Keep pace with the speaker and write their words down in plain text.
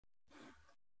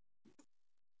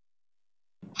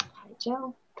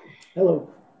Joe. Hello.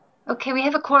 Okay, we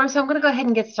have a quorum, so I'm going to go ahead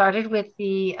and get started with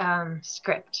the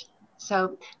script.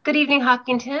 So, good evening,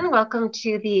 Hopkinton. Welcome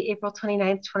to the April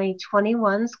 29th,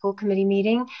 2021 school committee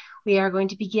meeting. We are going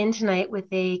to begin tonight with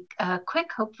a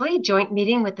quick, hopefully, joint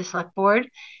meeting with the select board.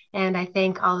 And I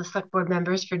thank all the select board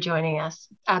members for joining us.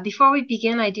 Before we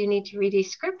begin, I do need to read a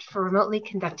script for remotely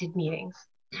conducted meetings.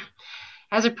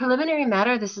 As a preliminary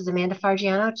matter, this is Amanda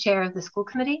Fargiano, Chair of the School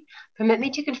Committee. Permit me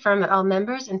to confirm that all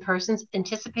members and persons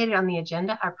anticipated on the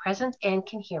agenda are present and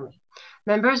can hear me.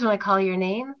 Members, when I call your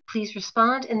name, please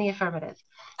respond in the affirmative.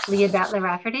 Leah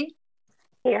Battler-Rafferty.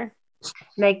 Here.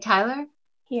 Meg Tyler.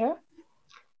 Here.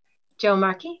 Joe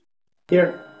Markey.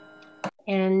 Here.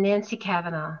 And Nancy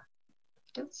Kavanaugh.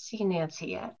 Don't see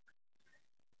Nancy yet.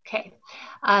 Okay.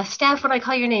 Staff, when I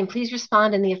call your name, please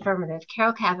respond in the affirmative.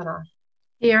 Carol Kavanaugh.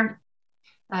 Here.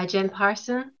 Jen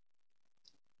Parson.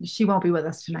 She won't be with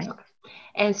us tonight.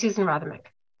 And Susan Rothermick.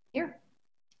 Here.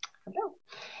 Hello.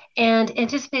 And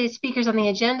anticipated speakers on the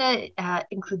agenda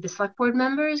include the select board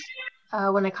members.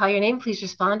 When I call your name, please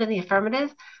respond in the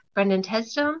affirmative. Brendan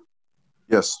Tedstone.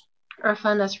 Yes.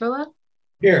 Irfan Nasrullah.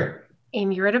 Here.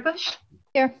 Amy Ritterbush.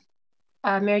 Here.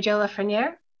 Mary Jo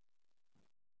Lafreniere.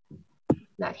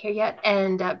 Not here yet.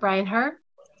 And Brian Herr.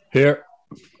 Here.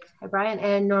 Hi, Brian.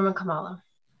 And Norman Kamala.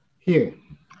 Here.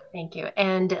 Thank you.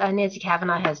 And Nancy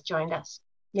Kavanaugh has joined us.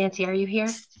 Nancy, are you here?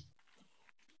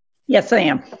 Yes, I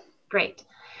am. Great.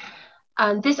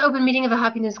 This open meeting of the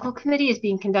Hopkinton School Committee is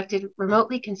being conducted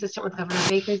remotely, consistent with Governor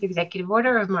Baker's executive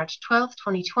order of March 12,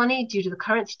 2020, due to the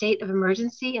current state of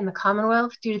emergency in the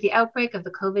Commonwealth due to the outbreak of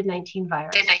the COVID-19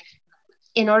 virus.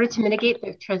 In order to mitigate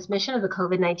the transmission of the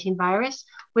COVID-19 virus,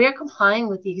 we are complying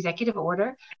with the executive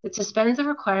order that suspends the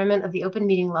requirement of the open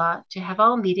meeting law to have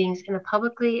all meetings in a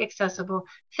publicly accessible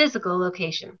physical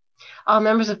location. All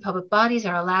members of public bodies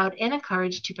are allowed and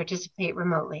encouraged to participate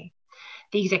remotely.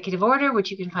 The executive order, which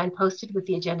you can find posted with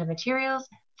the agenda materials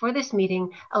for this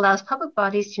meeting, allows public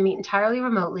bodies to meet entirely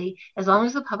remotely as long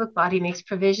as the public body makes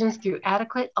provisions through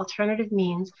adequate alternative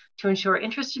means to ensure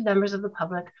interested members of the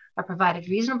public are provided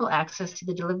reasonable access to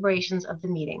the deliberations of the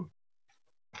meeting.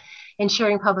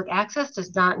 Ensuring public access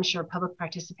does not ensure public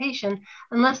participation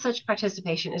unless such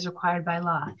participation is required by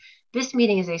law. This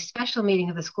meeting is a special meeting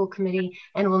of the school committee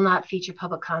and will not feature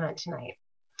public comment tonight.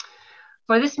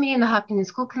 For this meeting, the Hopkinton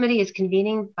School Committee is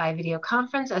convening by video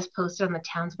conference as posted on the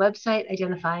town's website,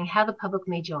 identifying how the public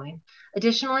may join.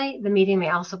 Additionally, the meeting may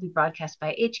also be broadcast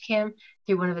by HCAM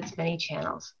through one of its many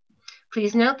channels.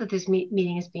 Please note that this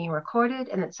meeting is being recorded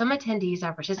and that some attendees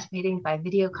are participating by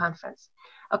video conference.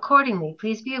 Accordingly,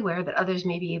 please be aware that others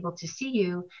may be able to see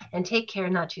you and take care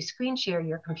not to screen share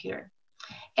your computer.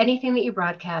 Anything that you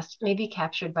broadcast may be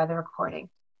captured by the recording.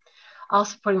 All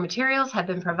supporting materials have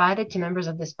been provided to members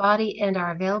of this body and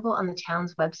are available on the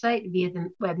town's website via the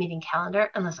web meeting calendar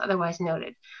unless otherwise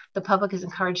noted. The public is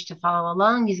encouraged to follow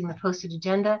along using the posted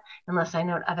agenda unless I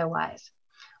note otherwise.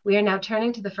 We are now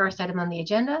turning to the first item on the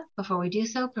agenda. Before we do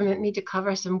so, permit me to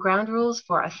cover some ground rules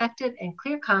for effective and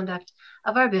clear conduct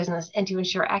of our business and to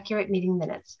ensure accurate meeting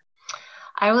minutes.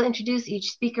 I will introduce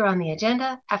each speaker on the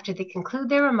agenda. After they conclude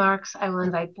their remarks, I will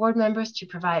invite board members to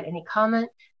provide any comment,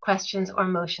 questions, or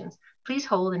motions. Please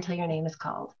hold until your name is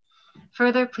called.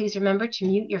 Further, please remember to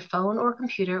mute your phone or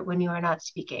computer when you are not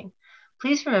speaking.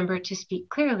 Please remember to speak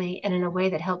clearly and in a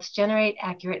way that helps generate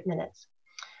accurate minutes.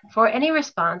 For any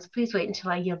response, please wait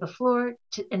until I yield the floor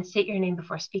and state your name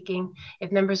before speaking.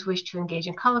 If members wish to engage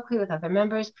in colloquy with other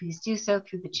members, please do so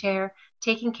through the chair,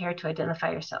 taking care to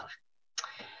identify yourself.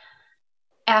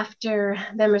 After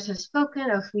members have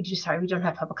spoken, we don't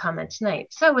have public comment tonight.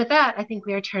 So with that, I think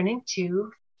we are turning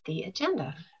to the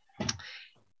agenda.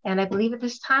 And I believe at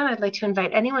this time, I'd like to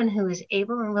invite anyone who is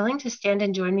able and willing to stand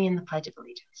and join me in the Pledge of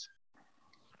Allegiance.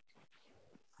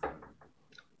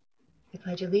 I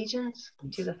pledge allegiance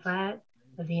to the flag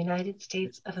of the United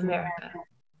States of America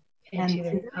and to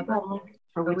the republic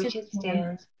for which it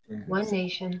stands, one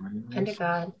nation, under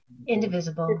God,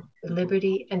 indivisible, with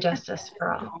liberty and justice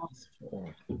for all.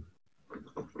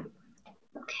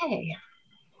 Okay.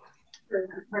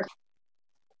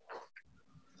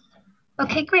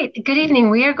 Okay, great. Good evening.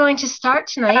 We are going to start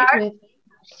tonight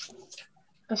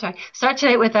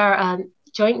with our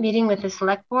joint meeting with the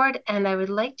select board, and I would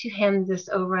like to hand this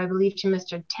over, I believe, to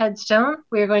Mr. Tedstone.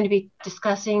 We are going to be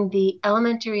discussing the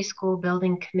Elementary School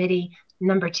Building Committee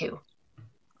number 2.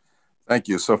 Thank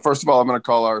you. So first of all, I'm going to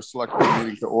call our select board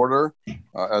meeting to order.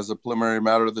 As a preliminary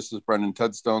matter, this is Brendan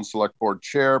Tedstone, select board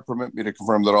chair. Permit me to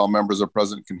confirm that all members are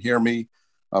present and can hear me.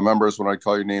 Members, when I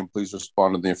call your name, please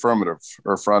respond in the affirmative.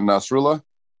 Irfan Nasrullah.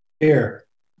 Here.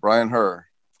 Brian Herr.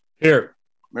 Here.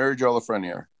 Mary Jo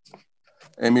Lafreniere.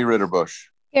 Amy Ritterbush.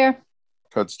 Here.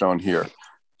 Tedstone here.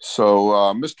 So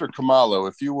Mr. Khumalo,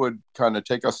 if you would kind of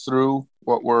take us through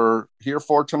what we're here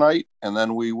for tonight, and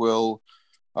then we will,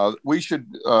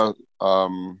 Amanda,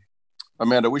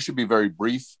 we should be very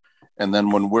brief. And then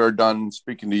when we're done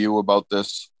speaking to you about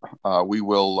this, we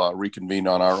will reconvene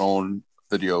on our own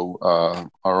video,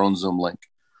 our own Zoom link.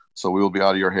 So we will be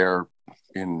out of your hair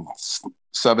in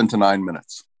 7 to 9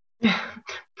 minutes.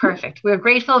 Perfect. We're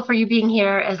grateful for you being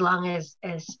here as long as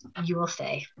you will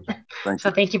stay.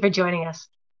 Thank you for joining us.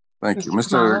 Thank you.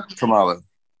 Mr. Khumalo.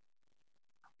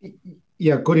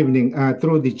 Yeah, good evening.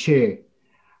 Through the chair,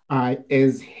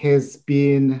 as has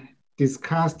been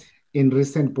discussed in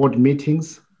recent board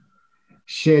meetings,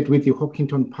 shared with the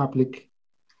Hopkinton public,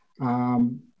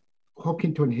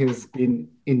 Hopkinton has been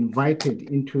invited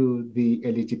into the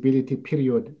eligibility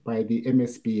period by the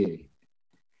MSBA,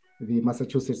 the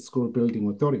Massachusetts School Building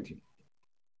Authority.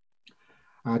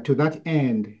 To that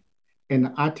end,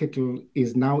 an article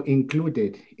is now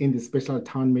included in the special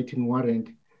town meeting warrant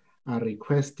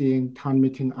requesting town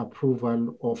meeting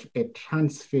approval of a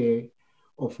transfer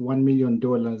of $1 million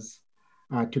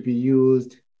to be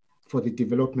used for the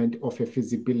development of a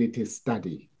feasibility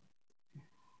study.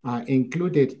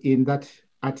 Included in that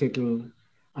article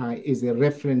is a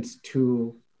reference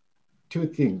to 2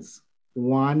 things.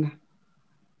 One,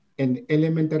 an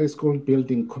elementary school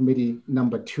building committee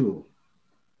number 2.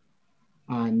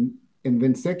 And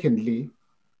then secondly,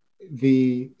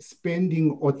 the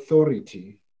spending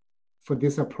authority for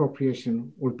this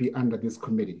appropriation will be under this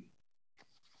committee.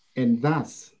 And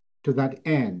thus, to that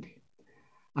end,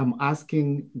 I'm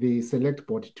asking the select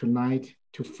board tonight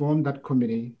to form that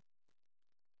committee.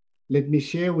 Let me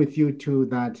share with you too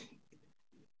that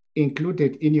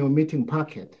included in your meeting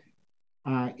packet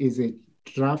is a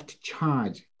draft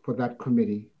charge for that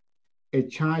committee, a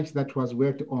charge that was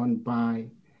worked on by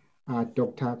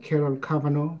Dr. Carol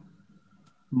Kavanaugh,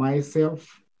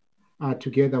 myself,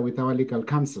 together with our legal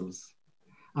counsels.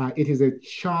 It is a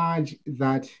charge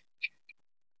that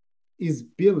is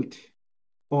built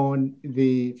on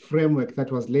the framework that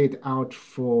was laid out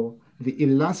for the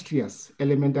illustrious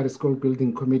elementary school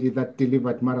building committee that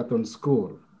delivered Marathon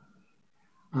School.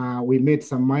 We made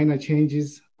some minor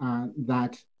changes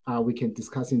that we can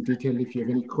discuss in detail if you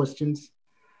have any questions.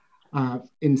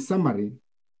 In summary,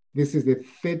 this is a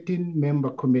 13-member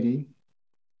committee,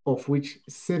 of which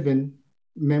 7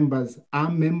 members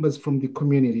are members from the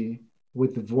community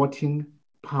with voting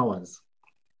powers.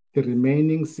 The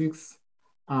remaining 6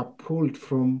 are pulled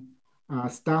from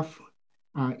staff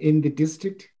in the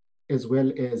district as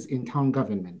well as in town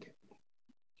government.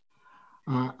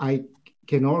 I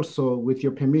can also, with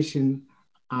your permission,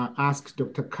 ask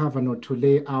Dr. Kavanaugh to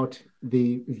lay out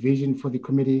the vision for the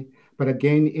committee. But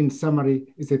again, in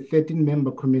summary, it's a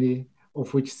 13-member committee,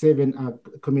 of which 7 are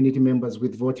community members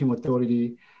with voting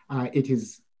authority. It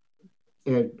is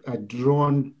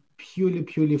drawn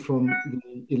purely from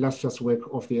the illustrious work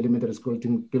of the Elementary School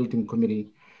Building Committee.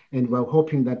 And we're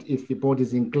hoping that if the board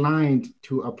is inclined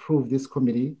to approve this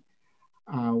committee,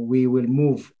 we will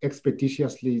move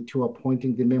expeditiously to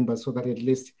appointing the members so that at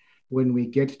least when we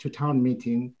get to town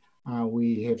meeting,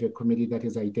 we have a committee that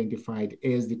is identified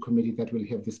as the committee that will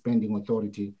have the spending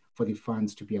authority for the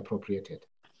funds to be appropriated.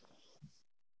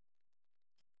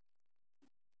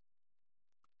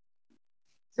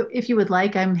 So if you would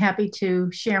like, I'm happy to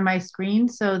share my screen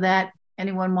so that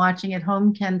anyone watching at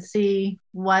home can see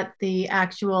what the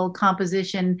actual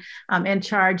composition and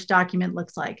charge document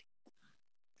looks like.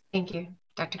 Thank you,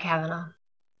 Dr. Kavanaugh.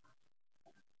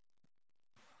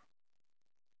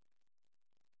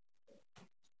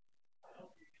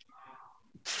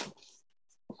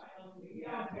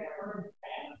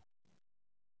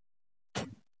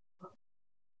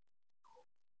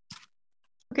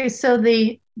 Okay, so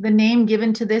the name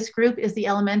given to this group is the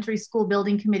Elementary School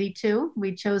Building Committee 2.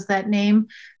 We chose that name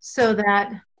so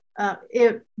that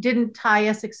it didn't tie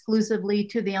us exclusively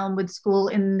to the Elmwood School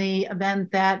in the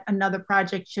event that another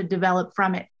project should develop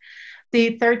from it.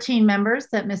 The 13 members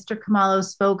that Mr. Khumalo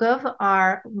spoke of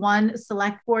are 1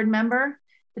 select board member,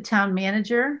 the town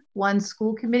manager, 1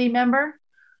 school committee member,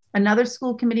 another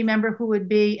school committee member who would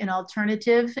be an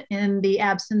alternative in the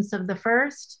absence of the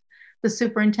first, the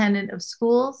superintendent of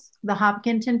schools, the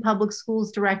Hopkinton Public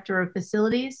Schools Director of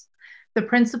Facilities, the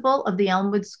principal of the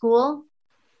Elmwood School.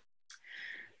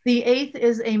 The 8th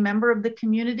is a member of the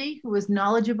community who is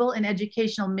knowledgeable in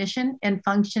educational mission and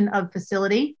function of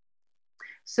facility.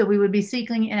 So we would be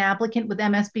seeking an applicant with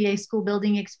MSBA school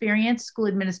building experience, school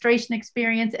administration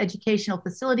experience, educational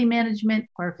facility management,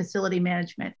 or facility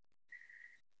management.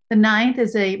 The 9th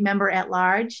is a member at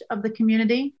large of the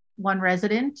community, 1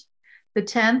 resident. The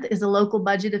 10th is a local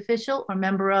budget official or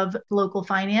member of local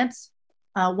finance.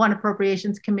 One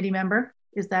appropriations committee member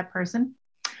is that person.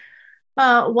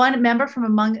 One member from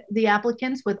among the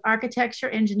applicants with architecture,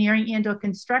 engineering, and/or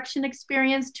construction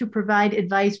experience to provide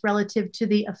advice relative to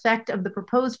the effect of the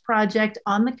proposed project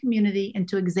on the community and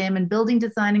to examine building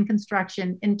design and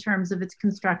construction in terms of its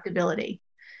constructability.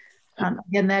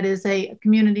 Again, that is a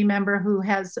community member who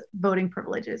has voting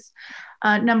privileges.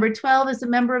 Number 12 is a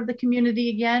member of the community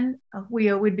again.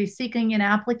 We would be seeking an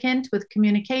applicant with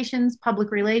communications,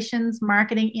 public relations,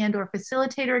 marketing, and/or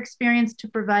facilitator experience to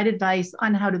provide advice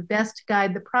on how to best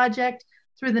guide the project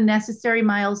through the necessary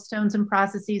milestones and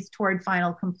processes toward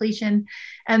final completion.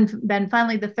 And then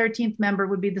finally, the 13th member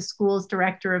would be the school's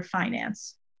director of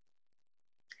finance.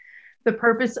 The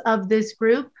purpose of this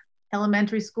group,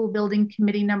 Elementary School Building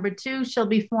Committee number 2, shall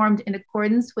be formed in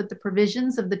accordance with the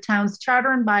provisions of the town's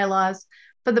charter and bylaws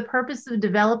for the purpose of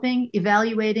developing,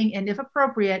 evaluating, and if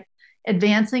appropriate,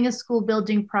 advancing a school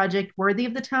building project worthy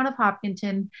of the town of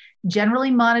Hopkinton,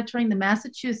 generally monitoring the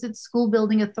Massachusetts School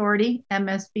Building Authority,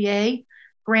 MSBA,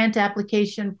 grant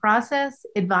application process,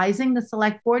 advising the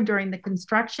select board during the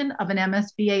construction of an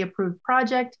MSBA approved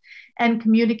project, and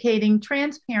communicating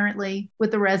transparently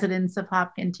with the residents of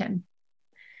Hopkinton.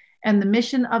 And the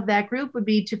mission of that group would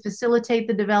be to facilitate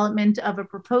the development of a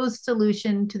proposed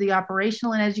solution to the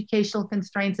operational and educational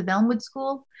constraints of Elmwood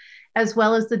School, as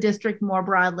well as the district more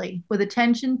broadly, with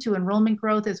attention to enrollment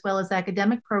growth as well as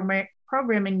academic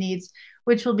programming needs,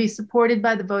 which will be supported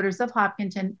by the voters of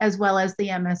Hopkinton as well as the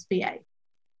MSBA.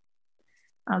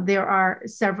 There are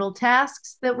several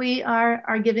tasks that we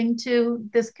are giving to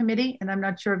this committee, and I'm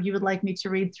not sure if you would like me to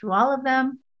read through all of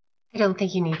them. I don't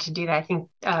think you need to do that. I think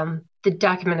the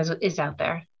document is out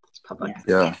there. It's public.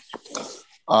 Yeah.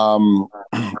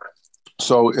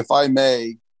 So if I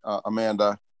may,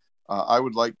 Amanda, I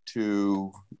would like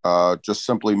to just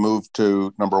simply move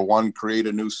to number 1, create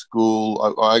a new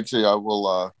school. Actually,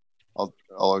 I'll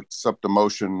accept a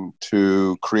motion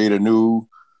to create a new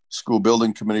school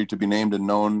building committee to be named and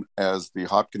known as the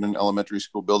Hopkinton Elementary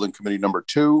School Building Committee number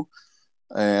 2,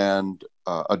 and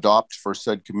adopt for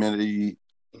said committee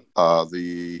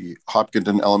the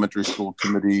Hopkinton Elementary School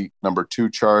Committee number 2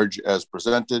 charge as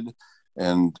presented,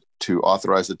 and to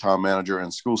authorize the town manager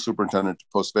and school superintendent to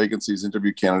post vacancies,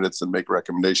 interview candidates, and make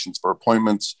recommendations for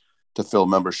appointments to fill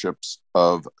memberships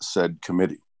of said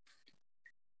committee.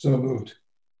 So moved.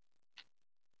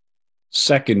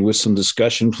 Second, with some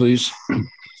discussion, please.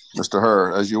 Mr.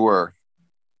 Herr, as you were.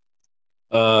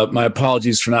 My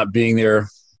apologies for not being there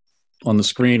on the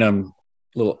screen.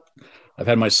 I've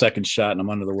had my second shot and I'm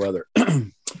under the weather.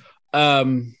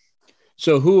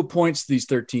 So who appoints these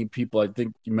 13 people? I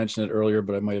think you mentioned it earlier,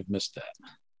 but I might have missed that.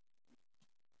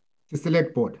 The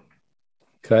select board.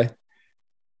 Okay.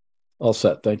 All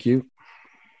set. Thank you.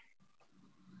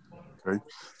 Okay.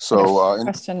 So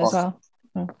question as well.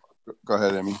 Go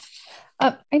ahead, Amy.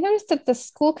 I noticed that the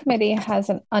school committee has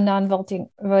a non-voting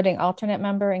alternate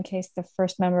member in case the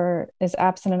first member is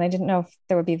absent, and I didn't know if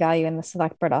there would be value in the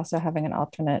select board also having an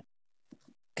alternate,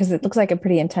 because it looks like a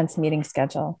pretty intense meeting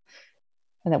schedule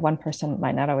and that one person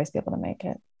might not always be able to make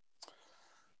it.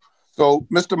 So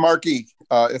Mr. Markey,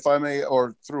 if I may,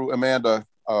 or through Amanda,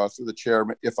 through the chair,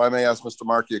 if I may ask Mr.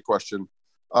 Markey a question.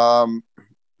 Mr.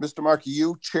 Markey,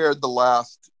 you chaired the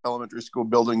last elementary school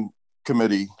building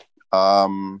committee.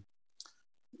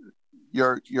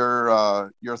 Your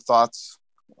thoughts?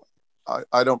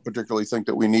 I don't particularly think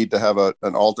that we need to have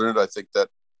an alternate. I think that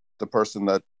the person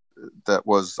that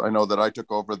was, I know that I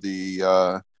took over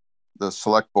the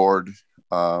select board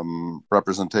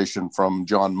representation from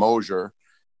John Mosier,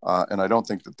 and I don't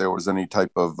think that there was any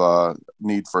type of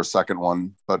need for a second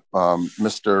one. But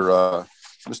Mr.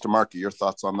 Markey, your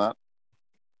thoughts on that?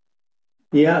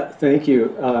 Yeah, thank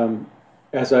you.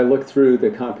 As I look through the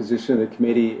composition of the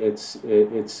committee, it's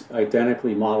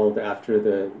identically modeled after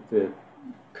the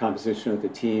composition of the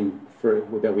team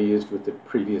that we used with the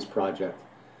previous project.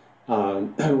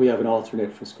 We have an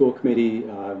alternate for school committee.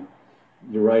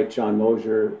 You're right, John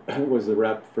Mosier was the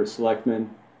rep for selectmen,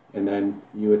 and then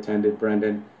you attended,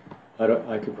 Brendan.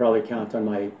 I could probably count on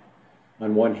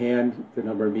one hand the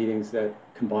number of meetings that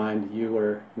combined you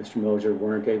or Mr. Mosier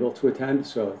weren't able to attend,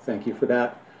 so thank you for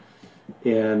that.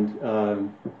 And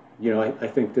I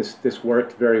think this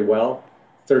worked very well.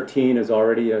 13 is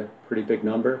already a pretty big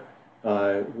number.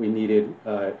 We needed,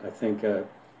 I think, a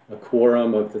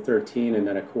quorum of the 13 and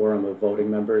then a quorum of voting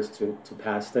members to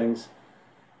pass things,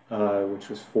 which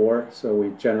was 4. So we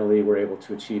generally were able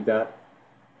to achieve that.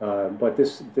 But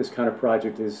this kind of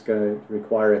project is going to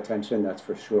require attention, that's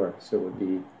for sure. So it would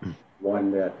be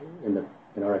one that,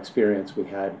 in our experience, we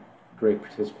had great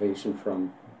participation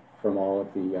from all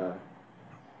of the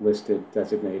listed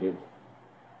designated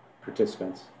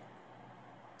participants.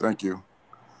 Thank you.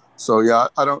 So yeah,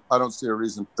 I don't see a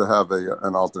reason to have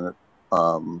an alternate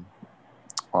on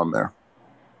there.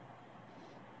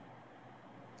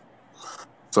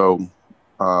 So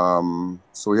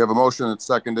we have a motion that's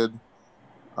seconded.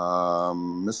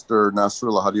 Mr.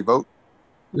 Nasrullah, how do you vote?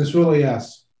 Nasrullah,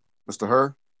 yes. Mr.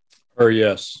 Herr? Herr,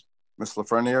 yes. Ms.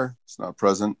 Lafreniere is not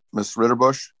present. Ms.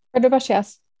 Ritterbusch? Ritterbusch,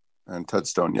 yes. And Ted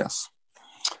Stone, yes.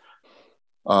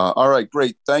 All right,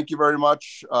 great. Thank you very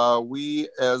much. We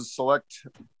as select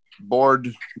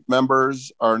board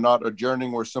members are not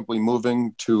adjourning. We're simply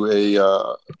moving to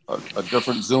a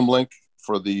different Zoom link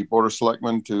for the Board of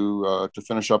Selectmen to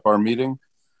finish up our meeting.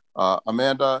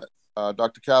 Amanda,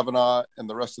 Dr. Kavanaugh, and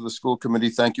the rest of the school committee,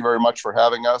 thank you very much for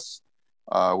having us.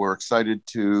 We're excited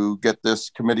to get this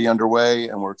committee underway,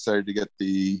 and we're excited to get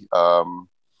the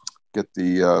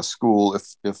school,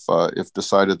 if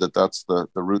decided that that's the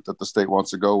route that the state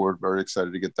wants to go. We're very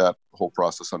excited to get that whole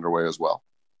process underway as well.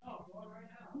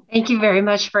 Thank you very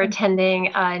much for attending.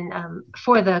 And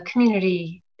for the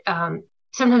community,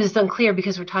 sometimes it's unclear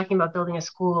because we're talking about building a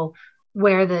school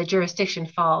where the jurisdiction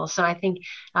falls. So I think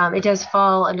it does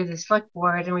fall under the select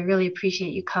board, and we really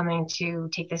appreciate you coming to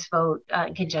take this vote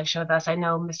in conjunction with us. I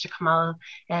know Mr. Khumalo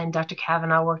and Dr.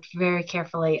 Kavanaugh worked very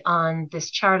carefully on this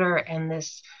charter and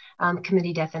this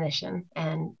committee definition.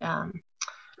 And I'm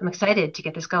excited to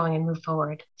get this going and move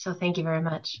forward. So thank you very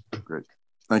much. Great.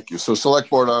 Thank you. So select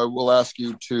board, I will ask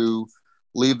you to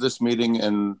leave this meeting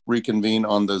and reconvene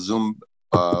on the Zoom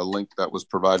link that was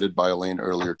provided by Elaine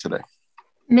earlier today.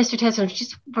 Mr. Tedstone,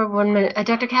 just for 1 minute,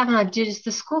 Dr. Kavanaugh, does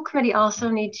the school committee also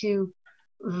need to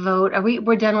vote?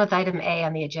 We're done with item A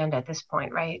on the agenda at this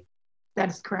point, right? That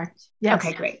is correct. Yes.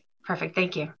 Okay, great. Perfect.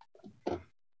 Thank you.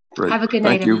 Great. Have a good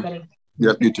night, everybody.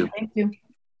 Yep, you too. Thank you.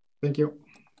 Thank you.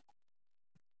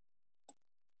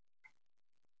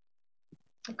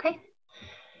 Okay.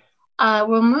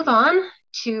 We'll move on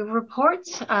to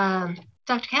reports. Dr.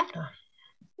 Kavanaugh.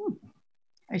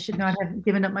 I should not have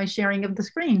given up my sharing of the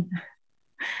screen.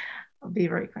 I'll be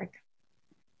very quick.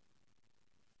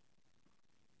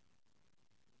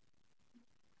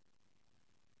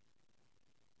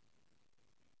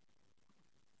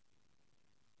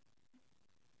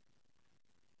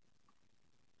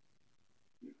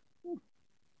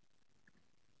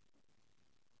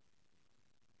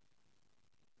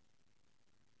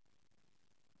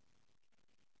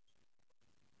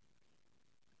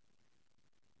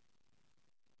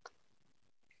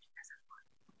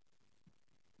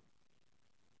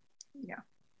 Yeah.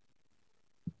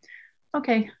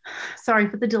 Okay, sorry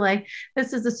for the delay.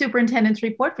 This is the superintendent's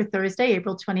report for Thursday,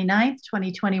 April 29th,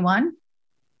 2021.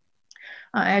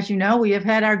 As you know, we have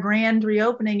had our grand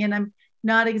reopening, and I'm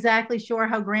not exactly sure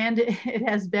how grand it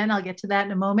has been. I'll get to that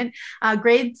in a moment.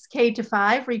 Grades K to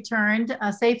 5 returned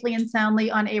safely and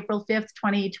soundly on April 5th,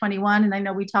 2021. And I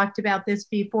know we talked about this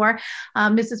before.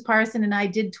 Mrs. Parson and I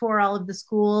did tour all of the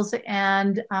schools,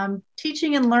 and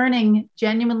teaching and learning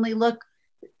genuinely look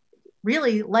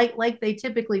really like they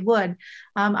typically would.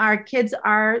 Our kids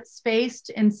are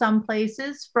spaced in some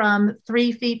places from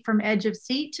 3 feet from edge of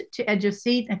seat to edge of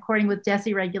seat, according with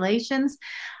DESE regulations.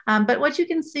 But what you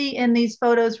can see in these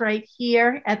photos right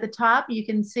here at the top, you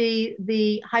can see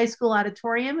the high school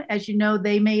auditorium. As you know,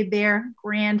 they made their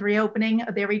grand reopening,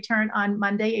 their return on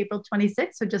Monday, April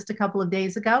 26th, so just a couple of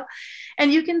days ago.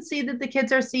 And you can see that the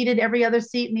kids are seated every other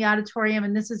seat in the auditorium,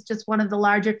 and this is just one of the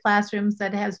larger classrooms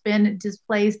that has been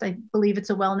displaced. I believe it's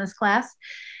a wellness class.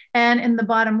 And in the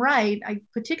bottom right, I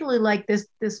particularly like this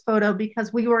photo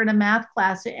because we were in a math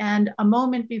class, and a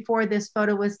moment before this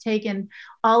photo was taken,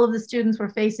 all of the students were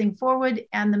facing forward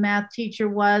and the math teacher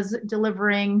was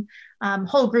delivering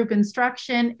whole group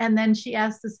instruction. And then she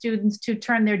asked the students to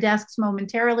turn their desks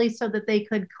momentarily so that they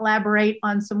could collaborate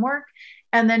on some work.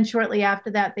 And then shortly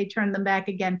after that, they turned them back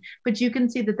again. But you can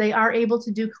see that they are able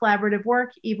to do collaborative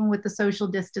work even with the social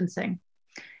distancing.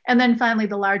 And then finally,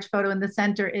 the large photo in the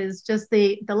center is just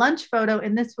the lunch photo,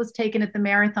 and this was taken at the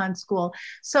Marathon School.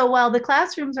 So while the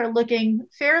classrooms are looking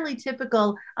fairly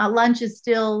typical, lunch is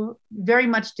still very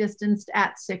much distanced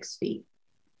at 6 feet.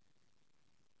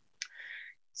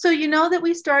 So you know that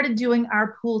we started doing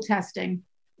our pool testing,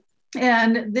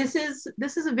 and this is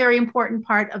a very important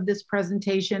part of this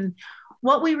presentation.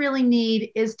 What we really need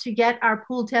is to get our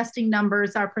pool testing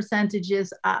numbers, our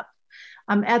percentages up.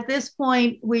 At this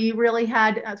point, we really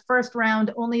had, at first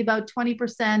round, only about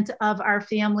 20% of our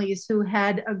families who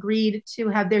had agreed to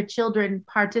have their children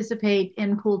participate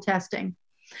in pool testing.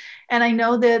 And I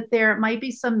know that there might be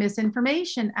some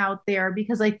misinformation out there,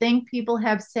 because I think people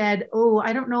have said, oh,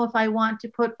 I don't know if I want to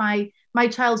put my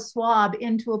child's swab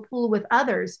into a pool with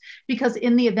others, because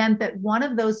in the event that one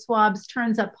of those swabs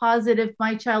turns up positive,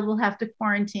 my child will have to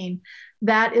quarantine.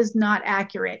 That is not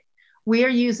accurate. We are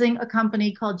using a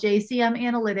company called JCM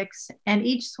Analytics, and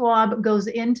each swab goes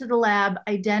into the lab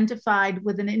identified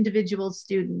with an individual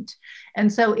student.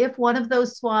 And so if one of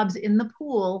those swabs in the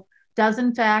pool does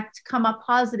in fact come up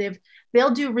positive,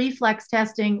 they'll do reflex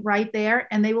testing right there,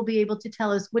 and they will be able to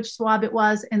tell us which swab it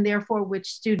was and therefore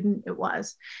which student it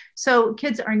was. So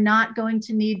kids are not going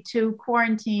to need to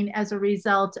quarantine as a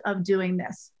result of doing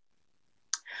this.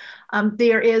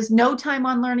 There is no time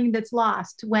on learning that's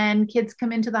lost when kids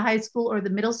come into the high school or the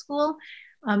middle school.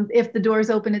 If the doors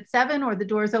open at 7 or the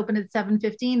doors open at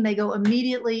 7:15, they go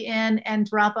immediately in and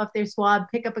drop off their swab,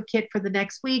 pick up a kit for the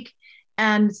next week.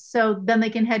 And so then they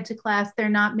can head to class. They're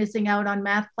not missing out on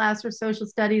math class or social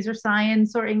studies or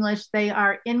science or English. They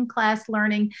are in class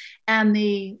learning, and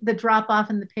the drop off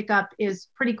and the pickup is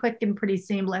pretty quick and pretty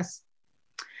seamless.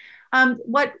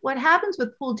 What happens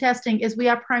with pool testing is we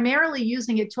are primarily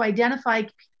using it to identify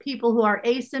people who are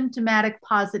asymptomatic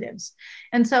positives.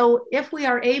 And so if we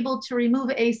are able to remove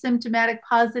asymptomatic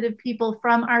positive people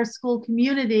from our school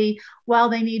community while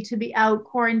they need to be out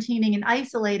quarantining and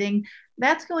isolating,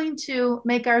 that's going to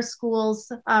make our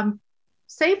schools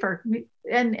safer.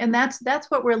 And that's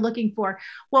what we're looking for.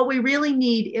 What we really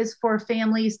need is for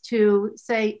families to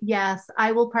say, yes,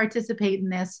 I will participate in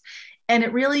this. And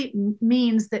it really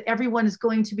means that everyone is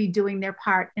going to be doing their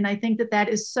part. And I think that that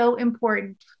is so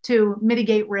important to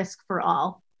mitigate risk for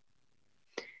all.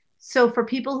 So for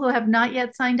people who have not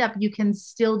yet signed up, you can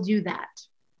still do that.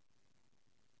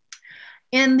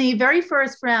 In the very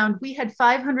first round, we had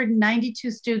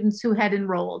 592 students who had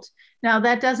enrolled. Now,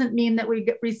 that doesn't mean that we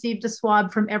received a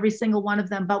swab from every single one of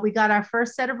them, but we got our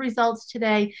first set of results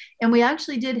today, and we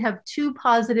actually did have 2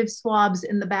 positive swabs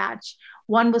in the batch.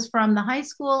 One was from the high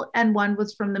school and one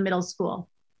was from the middle school.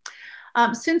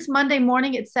 Since Monday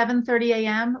morning at 7:30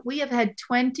 a.m., we have had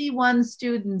 21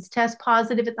 students test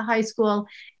positive at the high school.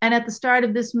 And at the start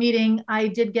of this meeting, I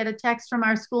did get a text from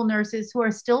our school nurses who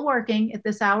are still working at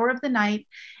this hour of the night.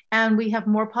 And we have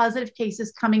more positive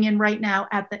cases coming in right now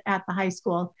at the high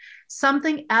school.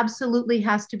 Something absolutely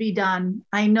has to be done.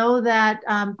 I know that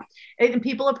and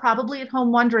people are probably at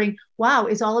home wondering, wow,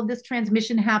 is all of this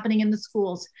transmission happening in the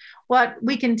schools? What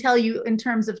we can tell you in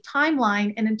terms of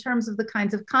timeline and in terms of the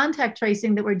kinds of contact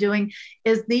tracing that we're doing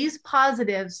is these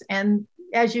positives, and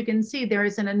as you can see, there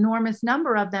is an enormous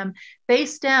number of them, they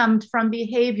stemmed from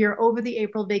behavior over the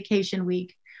April vacation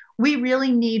week. We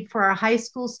really need for our high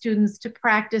school students to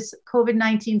practice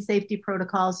COVID-19 safety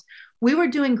protocols. We were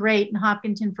doing great in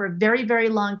Hopkinton for a very, very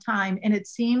long time. And it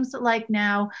seems like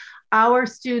now our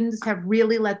students have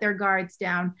really let their guards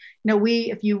down. You know,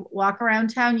 if you walk around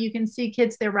town, you can see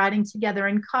kids, they're riding together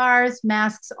in cars,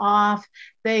 masks off.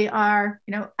 They are,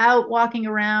 out walking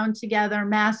around together,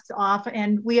 masks off.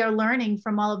 And we are learning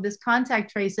from all of this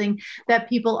contact tracing that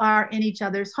people are in each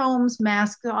other's homes,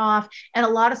 masks off, and a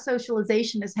lot of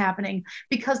socialization is happening.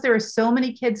 Because there are so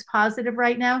many kids positive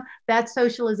right now, that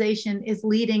socialization is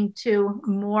leading to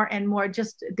more and more,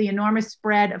 just the enormous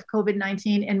spread of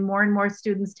COVID-19 and more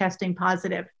students testing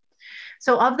positive.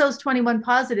 So of those 21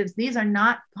 positives, these are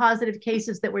not positive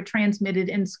cases that were transmitted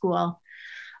in school.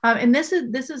 And this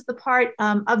is the part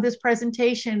of this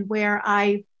presentation where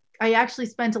I actually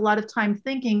spent a lot of time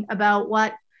thinking about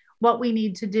what we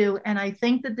need to do. And I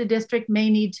think that the district may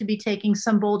need to be taking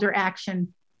some bolder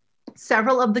action.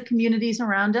 Several of the communities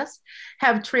around us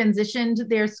have transitioned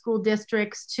their school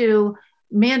districts to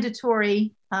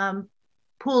mandatory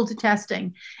pooled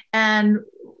testing. And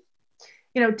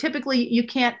typically you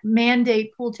can't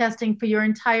mandate pool testing for your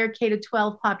entire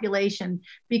K-12 population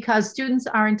because students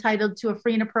are entitled to a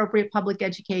free and appropriate public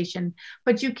education,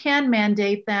 but you can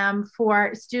mandate them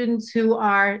for students who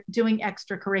are doing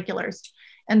extracurriculars.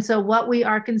 And so what we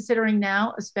are considering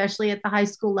now, especially at the high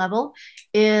school level,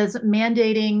 is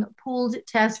mandating pooled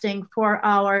testing for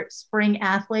our spring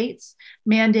athletes,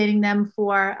 mandating them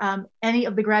for any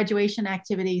of the graduation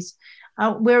activities.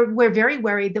 We're very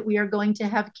worried that we are going to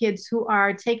have kids who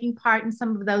are taking part in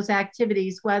some of those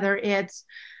activities, whether it's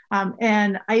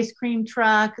an ice cream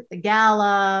truck, the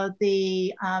gala,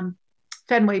 the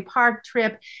Fenway Park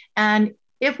trip. And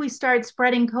if we start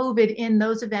spreading COVID in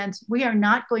those events, we are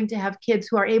not going to have kids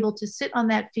who are able to sit on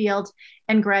that field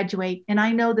and graduate. And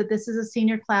I know that this is a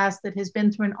senior class that has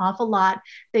been through an awful lot.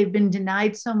 They've been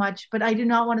denied so much, but I do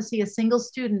not want to see a single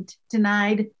student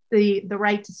denied the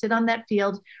right to sit on that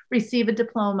field, receive a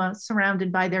diploma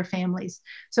surrounded by their families.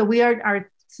 So we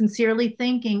are sincerely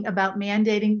thinking about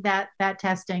mandating that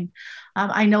testing.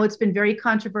 I know it's been very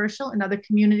controversial in other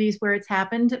communities where it's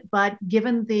happened, but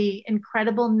given the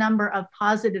incredible number of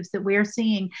positives that we're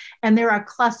seeing, and there are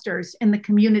clusters in the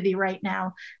community right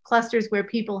now, clusters where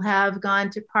people have gone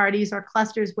to parties, or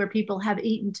clusters where people have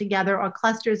eaten together, or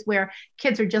clusters where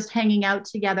kids are just hanging out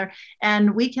together,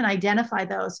 and we can identify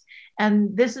those.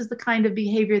 And this is the kind of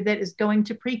behavior that is going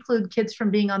to preclude kids from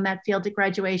being on that field at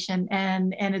graduation.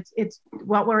 And it's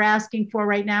what we're asking for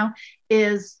right now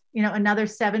is, you know, another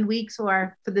 7 weeks,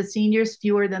 or for the seniors,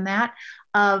 fewer than that,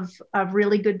 of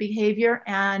really good behavior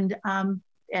and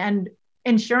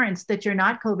insurance that you're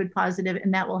not COVID positive,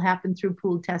 and that will happen through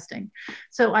pooled testing.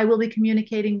 So I will be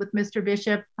communicating with Mr.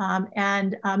 Bishop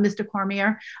and Mr.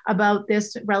 Cormier about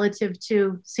this relative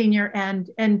to senior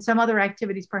and some other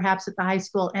activities perhaps at the high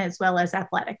school, as well as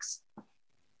athletics.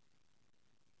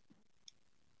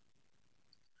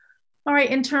 All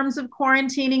right, in terms of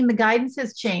quarantining, the guidance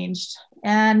has changed.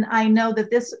 And I know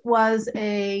that this was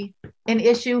an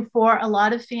issue for a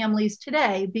lot of families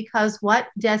today, because what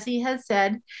DESE has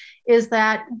said is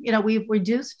that, you know, we've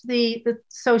reduced the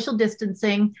social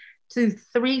distancing to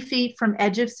 3 feet from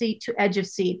edge of seat to edge of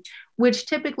seat, which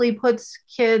typically puts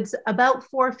kids about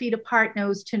 4 feet apart,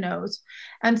 nose to nose.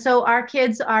 And so our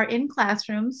kids are in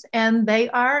classrooms, and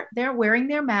they're wearing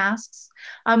their masks.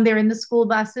 They're in the school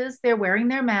buses, they're wearing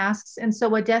their masks. And so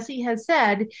what DESE has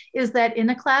said is that in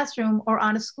a classroom or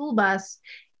on a school bus,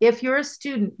 if you're a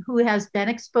student who has been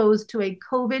exposed to a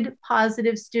COVID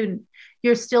positive student,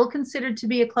 you're still considered to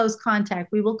be a close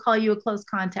contact. We will call you a close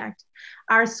contact.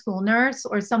 Our school nurse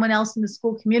or someone else in the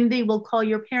school community will call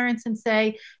your parents and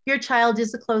say, your child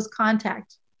is a close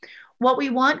contact. What we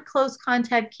want close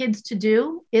contact kids to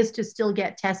do is to still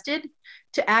get tested,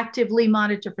 to actively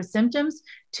monitor for symptoms,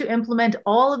 to implement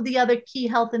all of the other key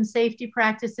health and safety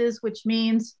practices, which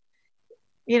means,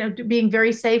 you know, being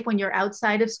very safe when you're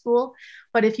outside of school.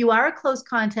 But if you are a close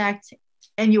contact,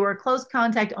 and you are a close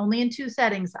contact only in 2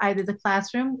 settings, either the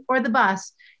classroom or the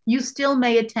bus, you still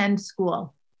may attend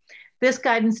school. This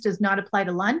guidance does not apply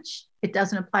to lunch, it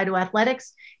doesn't apply to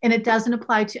athletics, and it doesn't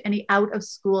apply to any out of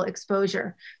school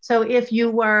exposure. So if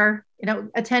you were, you know,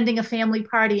 attending a family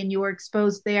party and you were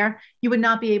exposed there, you would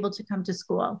not be able to come to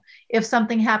school. If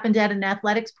something happened at an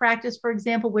athletics practice, for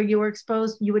example, where you were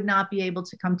exposed, you would not be able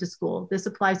to come to school. This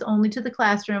applies only to the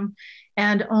classroom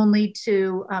and only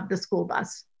to the school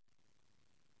bus.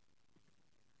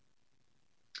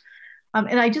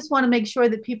 And I just want to make sure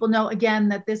that people know, again,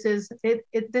 that this is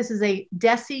a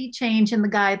DESE change in the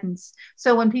guidance.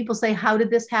 So when people say, how did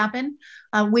this happen?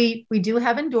 We do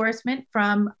have endorsement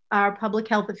from our public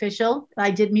health official. I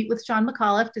did meet with Sean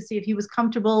McAuliffe to see if he was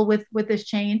comfortable with this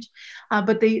change,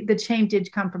 but the change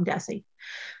did come from DESE.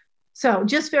 So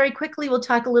just very quickly, we'll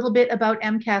talk a little bit about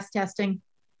MCAS testing.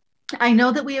 I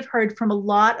know that we have heard from a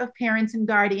lot of parents and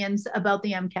guardians about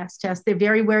the MCAS test. They're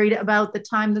very worried about the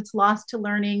time that's lost to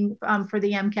learning for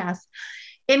the MCAS.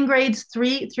 In grades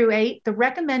 3 through 8, the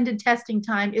recommended testing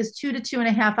time is 2 to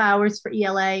 2.5 hours for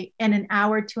ELA and 1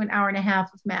 hour to 1.5 hours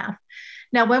of math.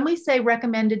 Now, when we say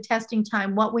recommended testing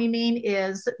time, what we mean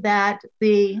is that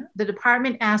the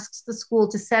department asks the school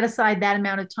to set aside that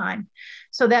amount of time.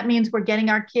 So that means we're getting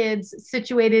our kids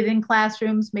situated in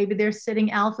classrooms. Maybe they're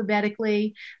sitting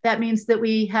alphabetically. That means that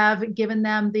we have given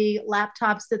them the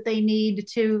laptops that they need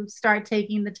to start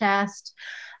taking the test.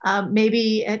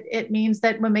 Maybe it means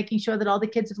that we're making sure that all the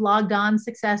kids have logged on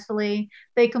successfully.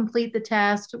 They complete the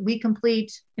test. We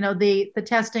complete, you know, the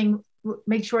testing,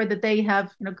 make sure that they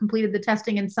have, you know, completed the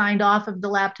testing and signed off of the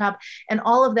laptop. And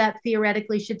all of that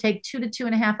theoretically should take 2 to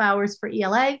 2.5 hours for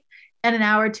ELA and 1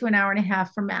 hour to 1.5 hours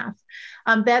for math.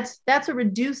 That's a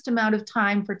reduced amount of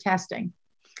time for testing.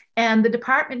 And the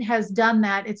department has done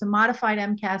that. It's a modified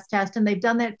MCAS test, and they've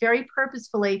done that very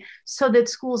purposefully so that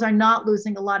schools are not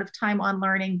losing a lot of time on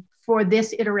learning for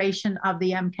this iteration of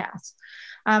the MCAS.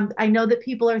 I know that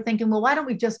people are thinking, well, why don't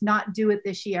we just not do it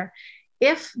this year?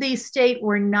 If the state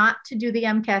were not to do the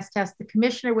MCAS test, the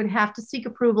commissioner would have to seek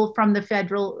approval from the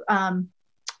federal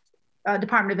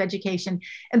Department of Education,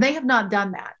 and they have not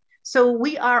done that. So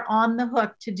we are on the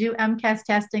hook to do MCAS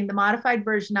testing, the modified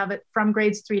version of it, from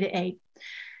grades 3 to 8.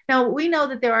 Now, we know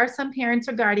that there are some parents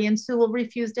or guardians who will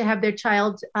refuse to have their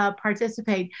child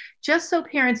participate. Just so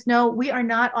parents know, we are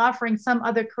not offering some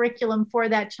other curriculum for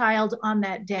that child on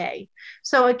that day.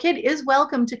 So a kid is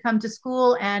welcome to come to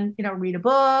school and, you know, read a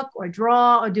book or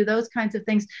draw or do those kinds of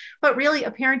things. But really,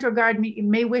 a parent or guardian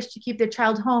may wish to keep their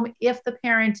child home if the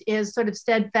parent is sort of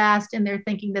steadfast in their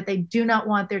thinking that they do not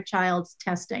want their child's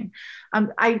testing.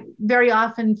 I very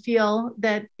often feel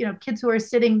that, you know, kids who are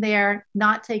sitting there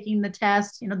not taking the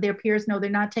test, you know, of their peers know they're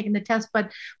not taking the test,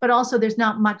 but also there's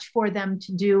not much for them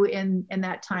to do in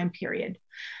that time period.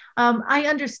 I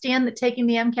understand that taking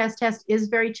the MCAS test is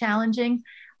very challenging,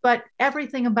 but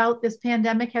everything about this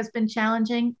pandemic has been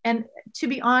challenging. And to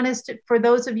be honest, for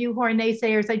those of you who are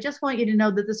naysayers, I just want you to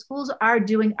know that the schools are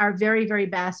doing our very, very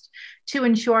best to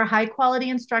ensure high quality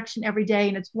instruction every day.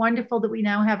 And it's wonderful that we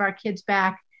now have our kids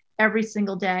back every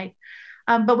single day.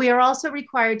 But we are also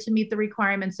required to meet the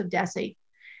requirements of DESE.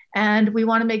 And we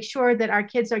want to make sure that our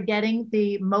kids are getting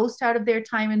the most out of their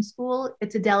time in school.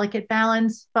 It's a delicate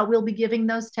balance, but we'll be giving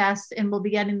those tests and we'll be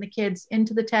getting the kids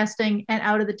into the testing and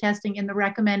out of the testing in the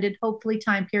recommended, hopefully,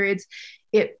 time periods.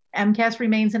 MCAS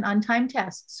remains an untimed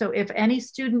test. So if any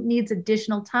student needs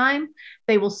additional time,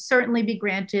 they will certainly be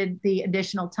granted the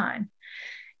additional time.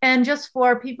 And just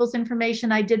for people's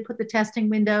information, I did put the testing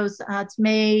windows. It's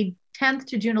May 10th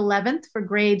to June 11th for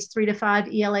grades 3 to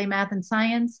 5 ELA Math and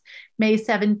Science, May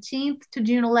 17th to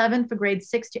June 11th for grades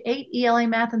 6 to 8 ELA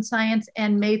Math and Science,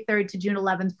 and May 3rd to June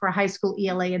 11th for high school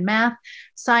ELA and Math.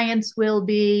 Science will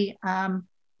be,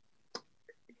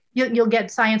 you'll get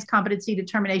science competency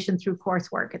determination through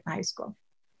coursework at the high school.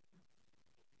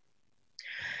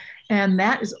 And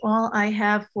that is all I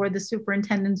have for the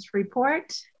superintendent's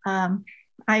report.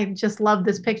 I just love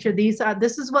this picture.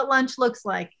 This is what lunch looks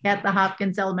like at the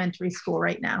Hopkins Elementary School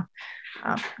right now.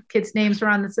 Kids' names are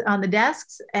on the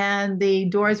desks, and the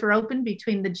doors are open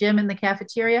between the gym and the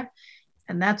cafeteria.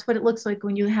 And that's what it looks like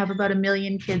when you have about 1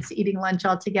 million kids eating lunch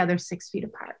all together 6 feet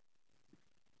apart.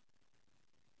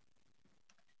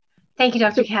 Thank you,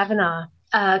 Dr. Kavanaugh.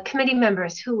 Committee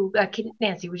members,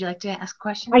 Nancy, would you like to ask a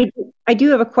question? I do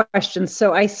have a question.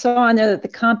 So I saw on there that the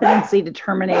competency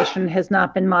determination has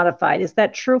not been modified. Is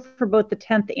that true for both the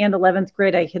 10th and 11th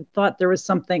grade? I had thought there was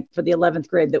something for the 11th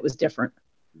grade that was different.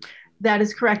 That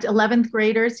is correct. 11th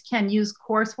graders can use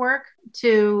coursework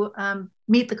to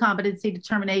meet the competency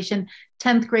determination.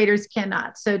 10th graders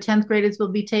cannot. So 10th graders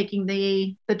will be taking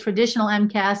the traditional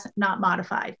MCAS, not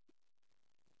modified.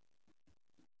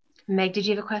 Meg, did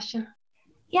you have a question?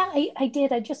 Yeah, I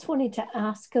did. I just wanted to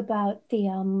ask about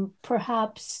the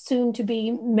perhaps soon to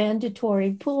be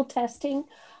mandatory pool testing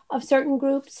of certain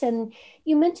groups. And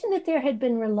you mentioned that there had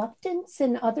been reluctance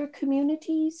in other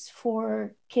communities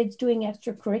for kids doing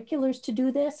extracurriculars to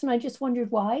do this. And I just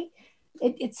wondered why.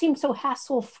 It seems so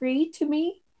hassle-free to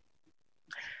me.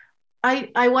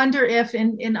 I wonder if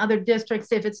in other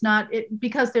districts, if it's not,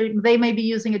 because they may be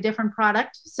using a different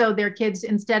product. So their kids,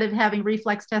 instead of having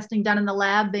reflex testing done in the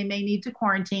lab, they may need to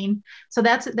quarantine. So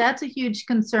that's a huge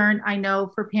concern, I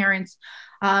know, for parents.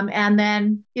 And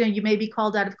then, you may be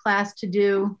called out of class to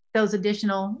do those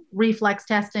additional reflex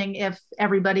testing if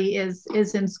everybody is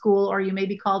in school, or you may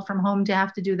be called from home to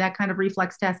have to do that kind of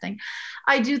reflex testing.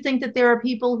 I do think that there are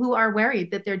people who are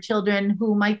worried that their children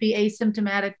who might be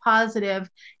asymptomatic positive,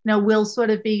 will sort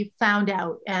of be found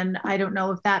out. And I don't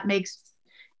know if that makes,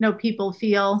 people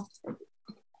feel,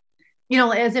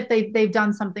 as if they've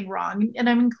done something wrong. And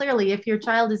I mean, clearly, if your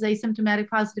child is asymptomatic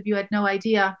positive, you had no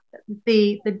idea,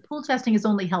 the pool testing is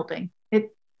only helping.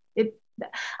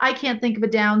 I can't think of a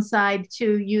downside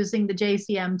to using the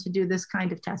JCM to do this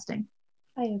kind of testing.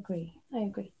 I agree.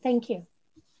 Thank you.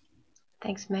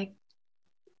 Thanks, Meg.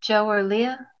 Joe or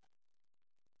Leah?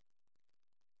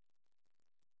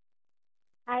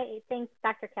 I think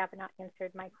Dr. Kavanaugh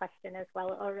answered my question as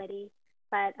well already,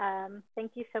 but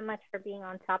thank you so much for being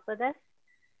on top of this.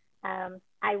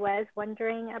 I was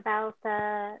wondering about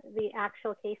the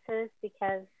actual cases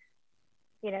because,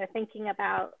 thinking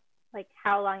about like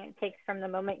how long it takes from the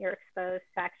moment you're exposed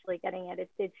to actually getting it, it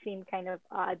did seem kind of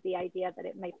odd, the idea that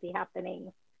it might be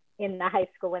happening in the high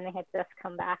school when they had just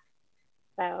come back.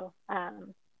 So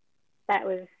that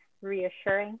was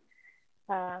reassuring,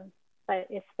 but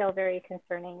it's still very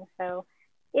concerning. So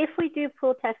if we do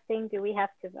pool testing, do we have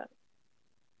to vote?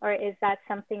 Or is that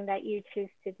something that you choose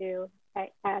to do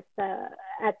at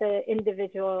the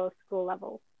individual school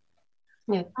level?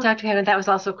 Yeah, Dr. Hammond, that was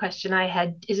also a question I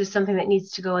had. Is this something that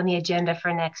needs to go on the agenda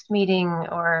for next meeting,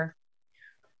 or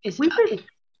is we could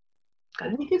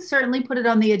certainly put it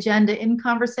on the agenda in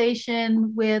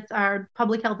conversation with our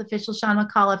public health official, Sean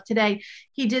McAuliffe, today.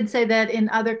 He did say that in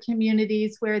other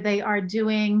communities where they are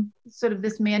doing sort of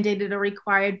this mandated or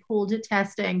required pooled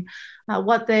testing,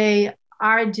 what they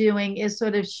are doing is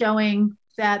sort of showing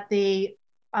that the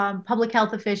public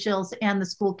health officials and the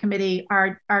school committee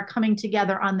are coming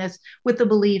together on this with the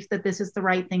belief that this is the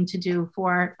right thing to do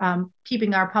for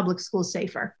keeping our public schools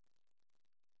safer.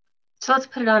 So let's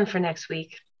put it on for next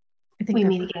week. I think we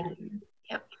meet again.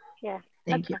 Yep. Yeah.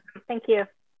 Thank you. Thank you.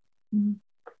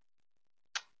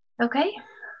 Okay.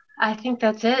 I think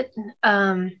that's it.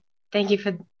 Thank you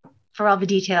for for all the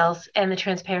details and the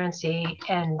transparency,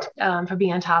 and for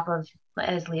being on top of,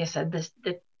 as Leah said,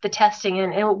 the testing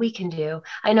and what we can do.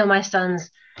 I know my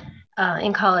sons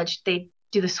in college, they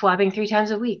do the swabbing 3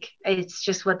 times a week. It's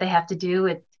just what they have to do.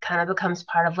 It kind of becomes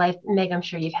part of life. Meg, I'm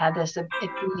sure you've had this.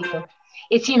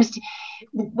 It seems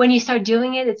when you start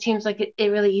doing it, it seems like a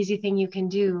really easy thing you can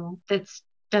do that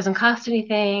doesn't cost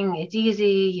anything. It's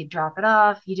easy. You drop it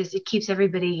off. It keeps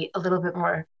everybody a little bit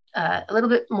more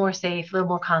safe, a little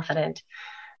more confident.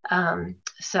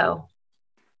 So,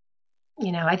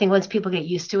 I think once people get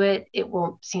used to it, it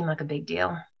won't seem like a big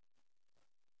deal.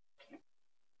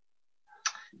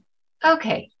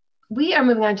 Okay, we are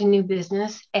moving on to new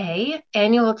business A,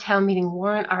 annual town meeting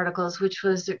warrant articles, which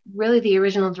was really the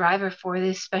original driver for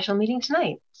this special meeting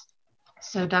tonight.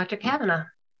 So Dr. Kavanaugh.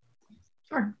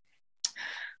 Sure.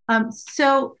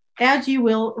 So as you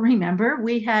will remember,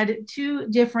 we had 2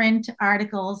 different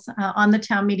articles on the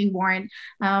town meeting warrant.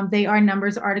 They are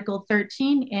numbers Article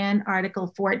 13 and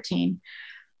Article 14.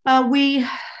 We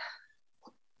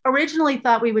originally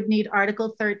thought we would need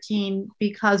Article 13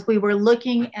 because we were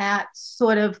looking at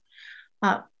sort of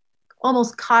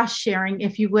almost cost sharing,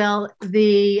 if you will,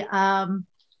 the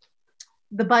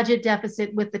budget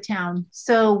deficit with the town.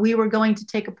 So we were going to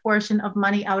take a portion of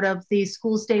money out of the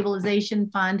school stabilization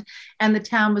fund, and the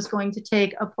town was going to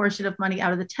take a portion of money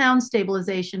out of the town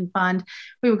stabilization fund.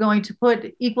 We were going to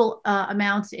put equal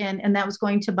amounts in, and that was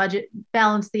going to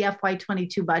balance the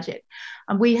FY22 budget.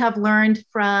 We have learned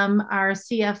from our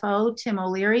CFO, Tim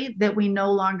O'Leary, that we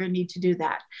no longer need to do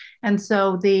that. And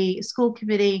so the school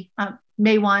committee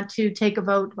may want to take a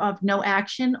vote of no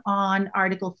action on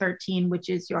Article 13, which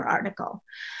is your article.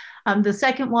 The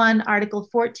second one, Article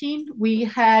 14, we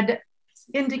had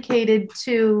indicated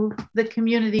to the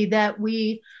community that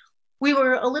we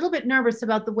were a little bit nervous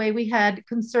about the way we had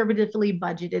conservatively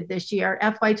budgeted this year.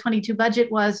 FY22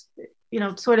 budget was,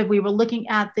 sort of, we were looking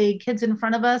at the kids in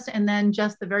front of us and then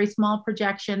just the very small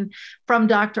projection from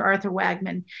Dr. Arthur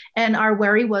Wagman. And our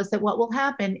worry was that what will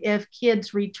happen if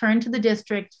kids return to the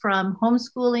district from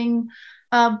homeschooling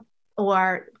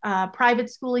or private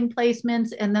schooling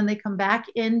placements, and then they come back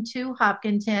into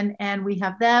Hopkinton, and we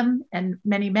have them and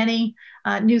many, many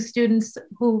new students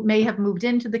who may have moved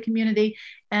into the community,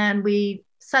 and we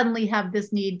suddenly have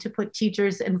this need to put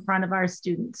teachers in front of our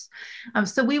students.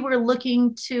 So we were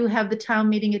looking to have the town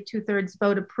meeting at 2/3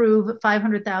 vote approve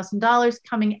 $500,000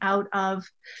 coming out of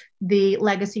the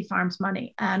Legacy Farms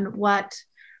money. And what,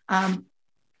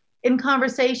 in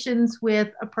conversations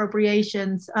with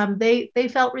appropriations, they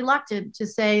felt reluctant to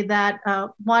say that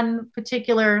one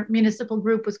particular municipal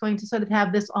group was going to sort of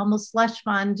have this almost slush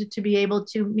fund to be able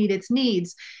to meet its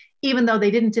needs, even though they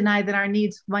didn't deny that our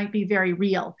needs might be very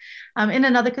real. And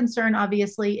another concern,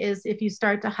 obviously, is if you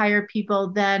start to hire people,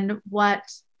 then what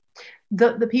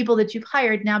the people that you've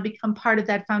hired now become part of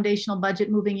that foundational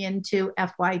budget moving into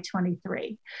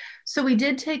FY23. So we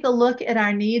did take a look at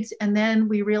our needs, and then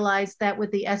we realized that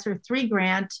with the ESSER 3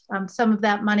 grant, some of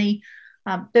that money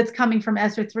that's coming from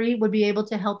ESSER 3 would be able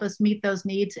to help us meet those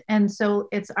needs. And so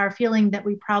it's our feeling that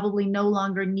we probably no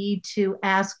longer need to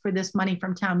ask for this money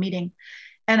from town meeting.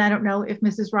 And I don't know if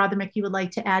Mrs. Rothermick, you would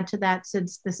like to add to that,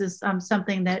 since this is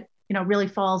something that really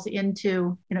falls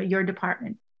into your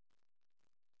department.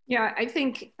 Yeah, I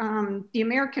think the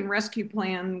American Rescue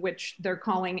Plan, which they're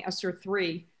calling ESSER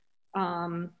 3,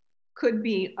 could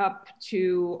be up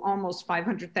to almost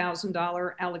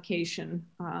 $500,000 allocation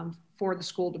for the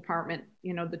school department.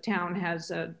 The town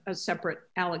has a separate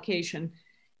allocation,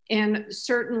 and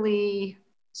certainly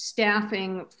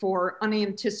staffing for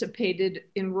unanticipated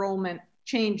enrollment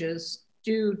changes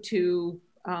due to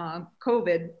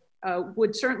COVID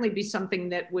would certainly be something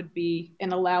that would be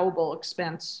an allowable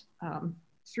expense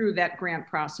through that grant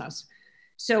process.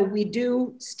 So we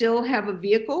do still have a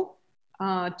vehicle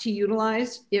to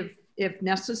utilize if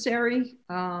necessary.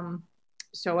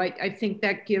 So I think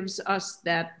that gives us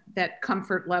that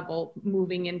comfort level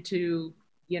moving into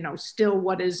still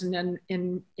what is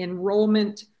an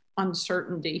enrollment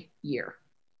uncertainty year.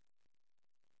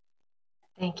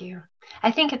 Thank you.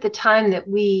 I think at the time that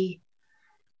we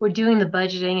were doing the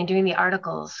budgeting and doing the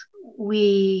articles,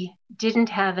 we didn't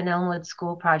have an Elmwood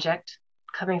School project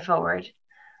coming forward.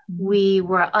 We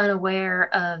were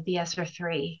unaware of the ESSER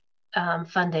 3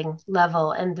 funding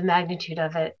level and the magnitude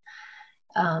of it.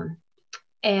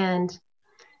 And,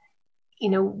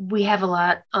 we have a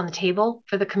lot on the table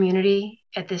for the community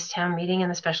at this town meeting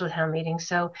and the special town meeting.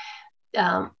 So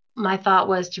my thought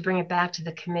was to bring it back to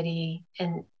the committee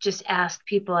and just ask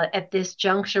people at this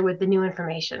juncture with the new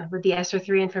information, with the ESSER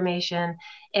 3 information,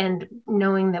 and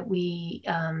knowing that we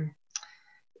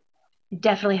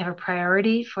definitely have a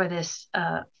priority for this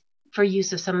for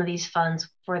use of some of these funds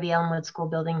for the Elmwood school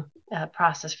building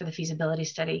process for the feasibility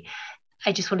study.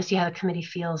 I just want to see how the committee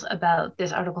feels about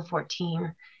this Article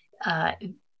 14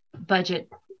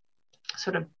 budget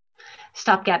sort of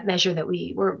stopgap measure that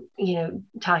we were,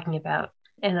 talking about,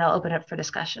 and I'll open up for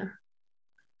discussion.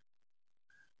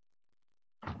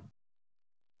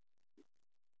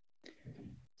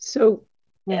 So,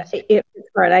 yes.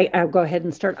 I'll go ahead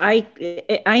and start. I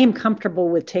am comfortable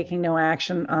with taking no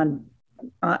action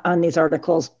on these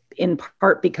articles, in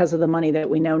part because of the money that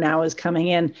we know now is coming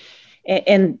in.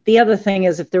 And the other thing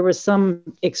is, if there was some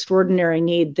extraordinary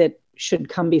need that should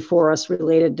come before us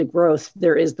related to growth,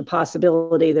 there is the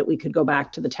possibility that we could go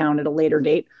back to the town at a later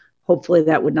date. Hopefully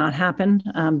that would not happen.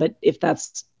 But if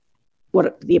that's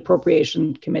what the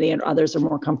Appropriation Committee and others are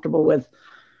more comfortable with,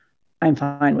 I'm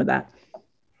fine with that.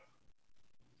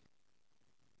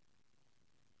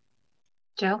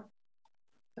 Joe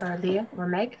or Leah or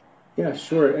Meg? Yeah,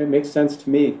 sure. It makes sense to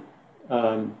me.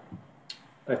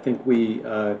 I think we,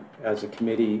 as a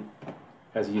committee,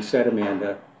 as you said,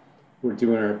 Amanda, we're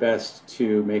doing our best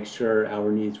to make sure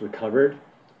our needs were covered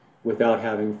without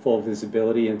having full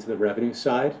visibility into the revenue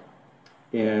side.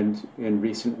 And in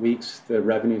recent weeks, the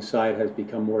revenue side has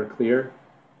become more clear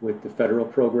with the federal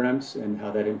programs and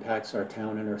how that impacts our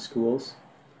town and our schools.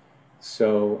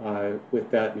 So with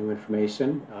that new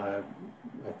information, I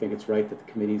think it's right that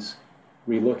the committee's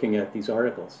re-looking at these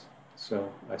articles.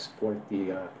 So I support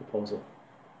the proposal.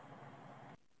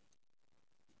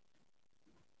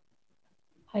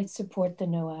 I support the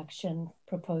no action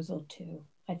proposal too.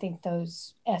 I think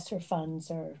those ESSER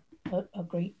funds are a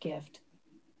great gift.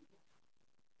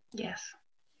 Yes.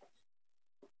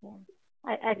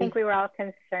 I think we were all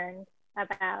concerned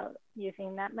about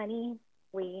using that money.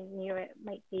 We knew it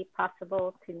might be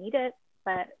possible to need it,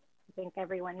 but I think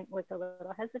everyone was a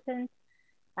little hesitant.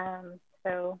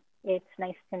 So it's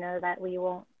nice to know that we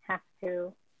won't have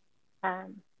to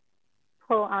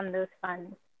pull on those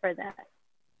funds for this.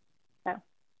 So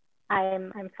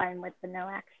I'm fine with the no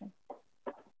action.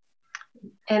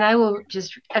 And I will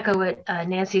just echo what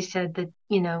Nancy said, that,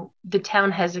 the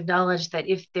town has acknowledged that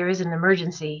if there is an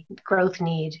emergency growth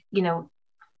need,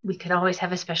 we could always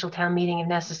have a special town meeting if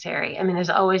necessary. I mean,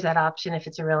 there's always that option if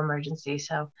it's a real emergency.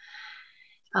 So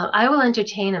I will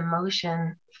entertain a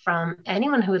motion from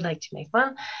anyone who would like to make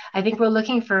one. I think we're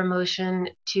looking for a motion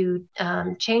to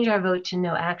change our vote to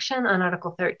no action on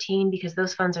Article 13 because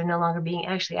those funds are no longer being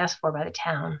actually asked for by the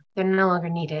town. They're no longer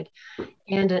needed.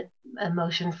 And a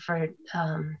motion for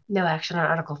no action on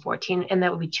Article 14. And that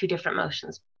would be two different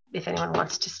motions if anyone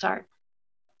wants to start.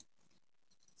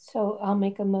 So I'll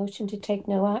make a motion to take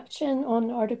no action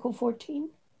on Article 14.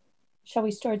 Shall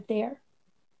we start there?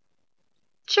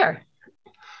 Sure.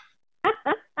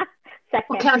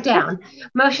 We'll count down.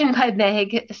 Motion by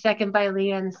Meg, second by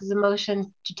Leah, and this is a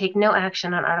motion to take no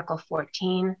action on Article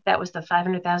 14. That was the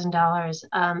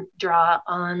 $500,000 draw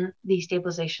on the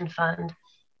stabilization fund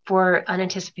for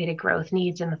unanticipated growth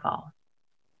needs in the fall.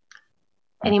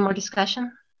 Any more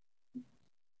discussion?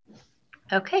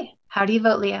 Okay, how do you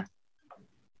vote, Leah?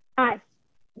 Aye.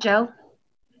 Joe?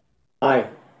 Aye.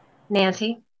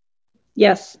 Nancy?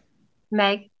 Yes.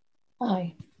 Meg?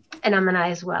 Aye. And I'm an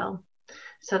aye as well.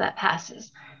 So that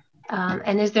passes.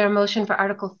 And is there a motion for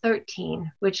Article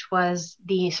 13, which was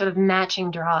the sort of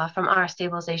matching draw from our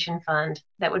stabilization fund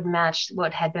that would match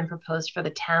what had been proposed for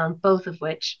the town, both of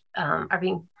which are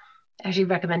being actually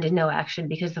recommended no action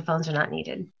because the funds are not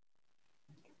needed?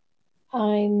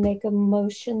 I make a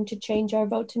motion to change our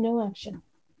vote to no action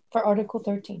for Article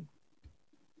 13.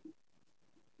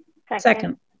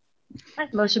 Second.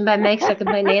 Motion by Meg, second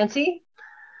by Nancy.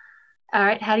 All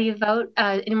right, how do you vote?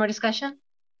 Any more discussion?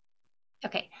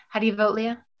 Okay, how do you vote,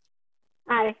 Leah?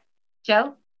 Aye.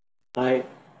 Joe? Aye.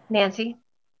 Nancy?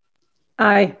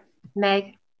 Aye.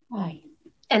 Meg? Aye.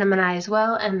 And I'm an aye as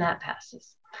well, and that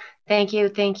passes. Thank you,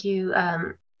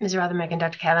 Ms. Rothermere and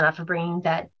Dr. Kavanaugh for bringing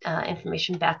that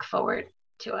information back forward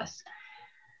to us.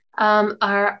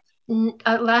 Our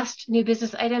last new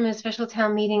business item is special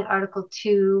town meeting Article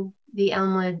 2, the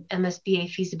Elmwood MSBA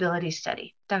feasibility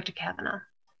study. Dr. Kavanaugh.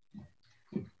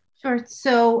 Sure.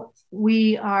 So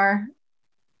we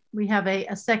have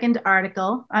a second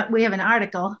article. We have an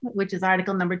article, which is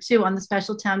article number 2 on the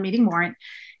special town meeting warrant.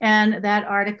 And that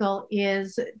article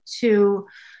is to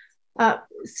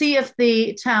see if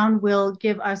the town will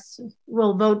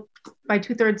vote by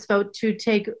 2/3 vote to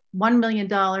take $1 million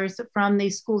from the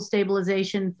school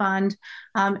stabilization fund.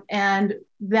 And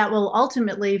that will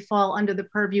ultimately fall under the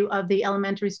purview of the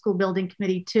Elementary School Building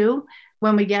Committee too,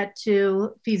 when we get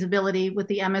to feasibility with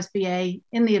the MSBA,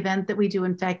 in the event that we do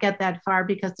in fact get that far,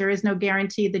 because there is no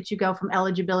guarantee that you go from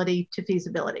eligibility to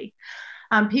feasibility.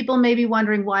 People may be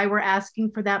wondering why we're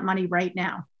asking for that money right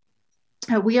now.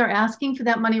 We are asking for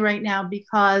that money right now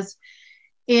because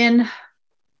in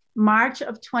March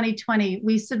of 2020,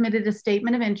 we submitted a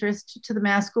statement of interest to the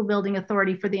Mass School Building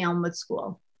Authority for the Elmwood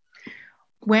School.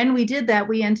 When we did that,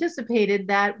 we anticipated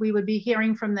that we would be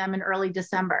hearing from them in early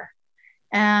December.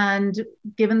 And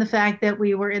given the fact that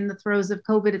we were in the throes of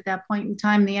COVID at that point in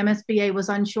time, the MSBA was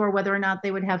unsure whether or not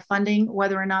they would have funding,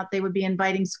 whether or not they would be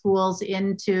inviting schools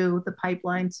into the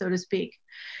pipeline, so to speak.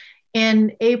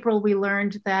 In April, we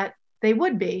learned that they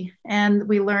would be, and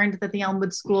we learned that the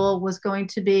Elmwood School was going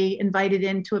to be invited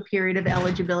into a period of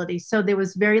eligibility. So there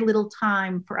was very little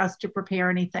time for us to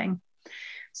prepare anything.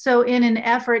 So in an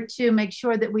effort to make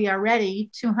sure that we are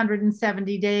ready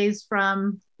 270 days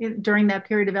during that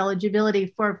period of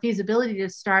eligibility for feasibility to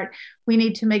start, we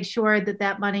need to make sure that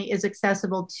that money is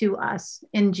accessible to us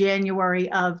in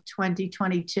January of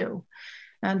 2022.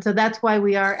 And so that's why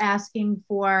we are asking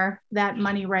for that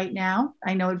money right now.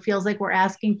 I know it feels like we're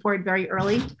asking for it very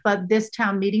early, but this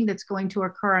town meeting that's going to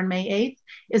occur on May 8th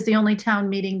is the only town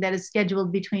meeting that is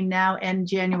scheduled between now and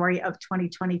January of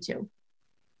 2022.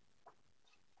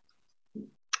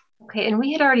 Okay, and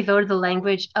we had already voted the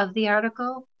language of the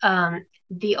article.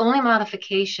 The only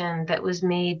modification that was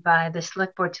made by the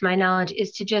select board, to my knowledge,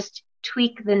 is to just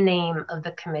tweak the name of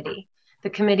the committee. The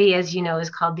committee, as you know,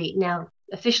 is called now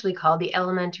officially called the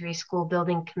Elementary School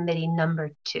Building Committee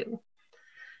number 2.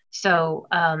 So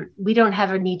we don't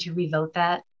have a need to revote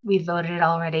that. We voted it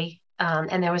already.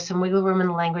 And there was some wiggle room in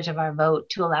the language of our vote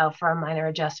to allow for a minor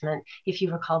adjustment, if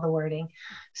you recall the wording.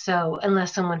 So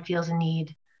unless someone feels a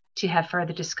need to have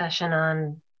further discussion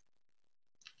on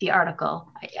the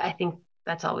article, I think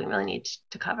that's all we really need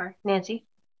to cover. Nancy?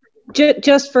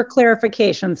 Just for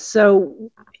clarification,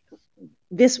 so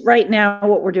this right now,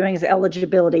 what we're doing is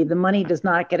eligibility. The money does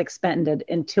not get expended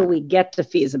until we get to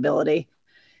feasibility.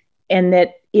 And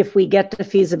that if we get to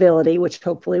feasibility, which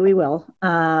hopefully we will,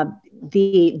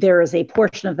 there is a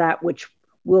portion of that which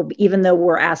will, even though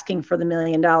we're asking for the $1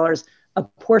 million, a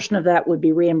portion of that would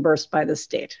be reimbursed by the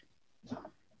state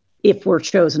if we're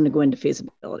chosen to go into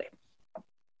feasibility.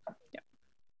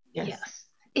 Yeah. Yes.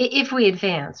 If we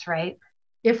advance, right?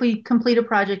 If we complete a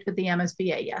project with the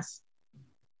MSBA, yes.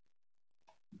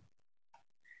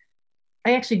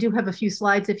 I actually do have a few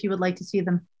slides if you would like to see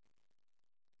them.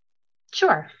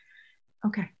 Sure.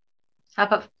 Okay. How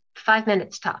about 5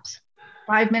 minutes tops?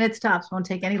 5 minutes tops, won't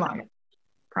take any longer.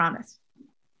 Promise.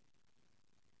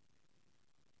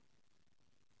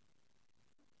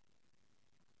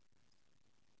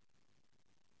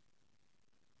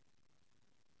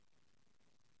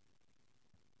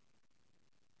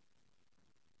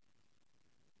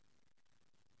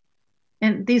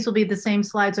 And these will be the same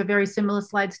slides or very similar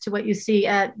slides to what you see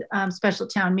at special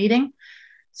town meeting.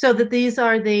 So that these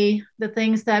are the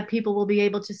things that people will be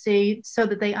able to see so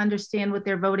that they understand what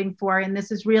they're voting for. And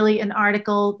this is really an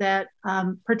article that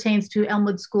pertains to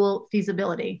Elmwood School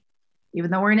feasibility. Even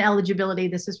though we're in eligibility,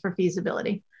 this is for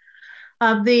feasibility.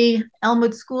 The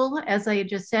Elmwood School, as I had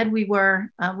just said, we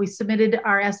submitted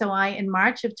our SOI in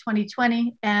March of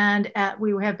 2020, and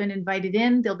we have been invited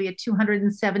in. There'll be a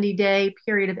 270-day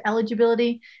period of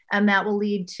eligibility, and that will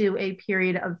lead to a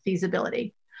period of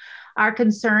feasibility. Our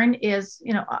concern is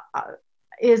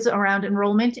around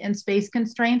enrollment and space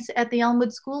constraints at the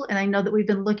Elmwood School, and I know that we've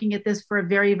been looking at this for a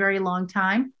very, very long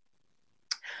time.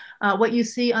 What you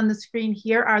see on the screen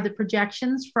here are the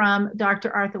projections from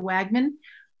Dr. Arthur Wagman.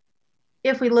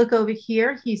 If we look over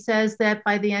here, he says that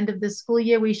by the end of this school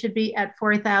year, we should be at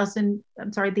 4,000,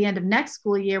 the end of next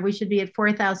school year, we should be at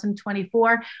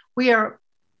 4,024. We are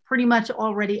pretty much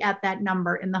already at that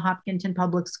number in the Hopkinton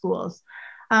Public Schools.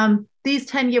 These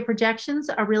 10-year projections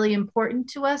are really important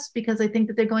to us because I think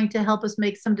that they're going to help us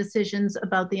make some decisions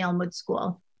about the Elmwood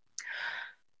School.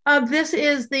 This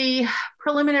is the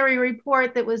preliminary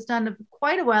report that was done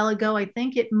quite a while ago. I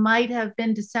think it might have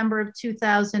been December of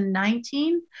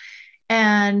 2019.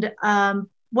 And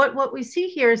what we see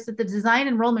here is that the design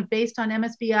enrollment based on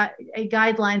MSBA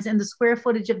guidelines and the square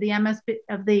footage of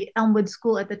the Elmwood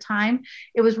School at the time,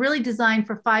 it was really designed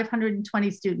for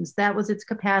 520 students. That was its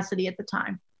capacity at the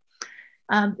time.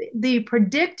 The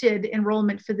predicted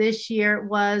enrollment for this year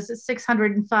was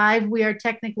 605. We are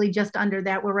technically just under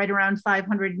that. We're right around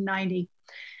 590.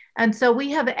 And so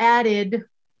we have added,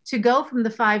 to go from the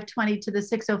 520 to the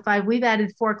 605, we've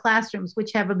added 4 classrooms,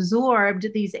 which have absorbed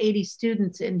these 80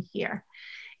 students in here.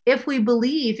 If we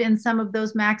believe in some of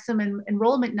those maximum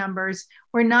enrollment numbers,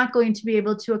 we're not going to be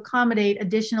able to accommodate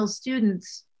additional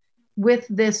students with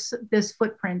this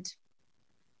footprint.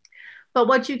 But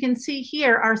what you can see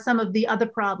here are some of the other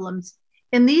problems.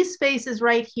 In these spaces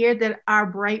right here that are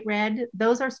bright red,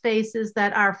 those are spaces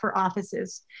that are for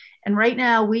offices. And right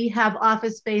now we have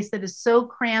office space that is so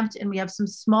cramped, and we have some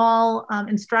small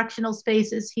instructional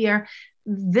spaces here.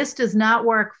 This does not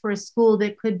work for a school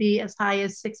that could be as high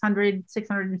as 600,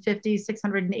 650,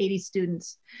 680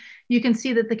 students. You can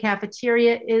see that the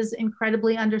cafeteria is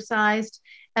incredibly undersized,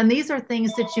 and these are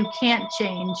things that you can't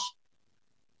change.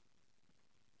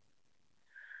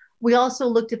 We also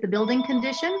looked at the building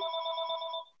condition.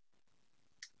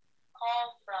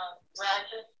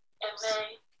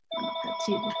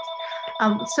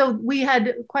 So we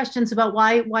had questions about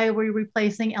why are we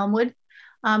replacing Elmwood?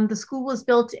 The school was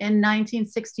built in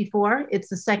 1964. It's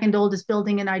the second oldest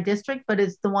building in our district, but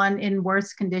it's the one in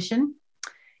worse condition.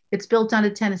 It's built on a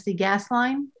Tennessee gas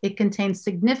line. It contains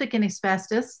significant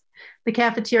asbestos. The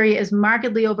cafeteria is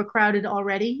markedly overcrowded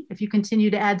already. If you continue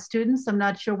to add students, I'm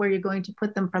not sure where you're going to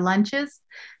put them for lunches.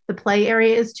 The play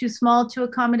area is too small to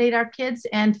accommodate our kids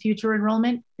and future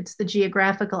enrollment. It's the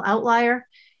geographical outlier.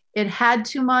 It had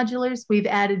 2 modulars. We've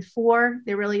added 4.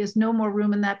 There really is no more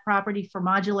room in that property for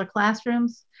modular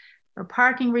classrooms. For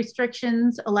parking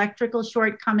restrictions, electrical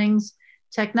shortcomings,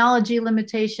 technology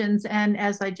limitations, and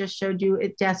as I just showed you,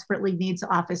 it desperately needs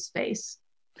office space.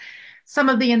 Some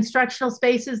of the instructional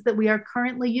spaces that we are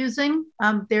currently using,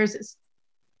 there's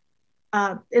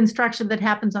instruction that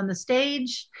happens on the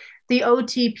stage. The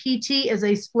OT-PT is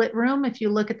a split room. If you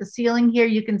look at the ceiling here,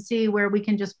 you can see where we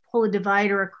can just pull a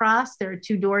divider across. There are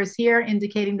 2 doors here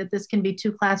indicating that this can be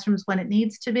 2 classrooms when it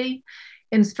needs to be.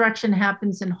 Instruction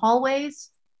happens in hallways.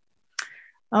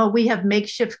 We have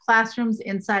makeshift classrooms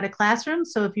inside a classroom.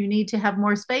 So if you need to have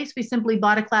more space, we simply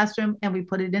bought a classroom and we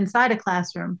put it inside a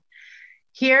classroom.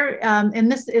 Here, and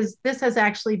this has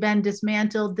actually been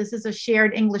dismantled. This is a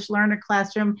shared English learner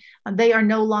classroom. They are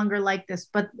no longer like this,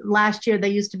 but last year they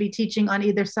used to be teaching on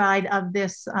either side of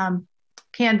this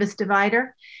canvas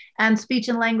divider, and speech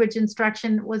and language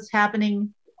instruction was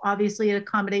happening. Obviously, it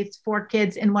accommodates 4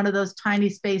 kids in one of those tiny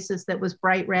spaces that was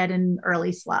bright red in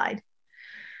early slide.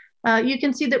 You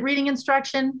can see that reading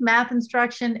instruction, math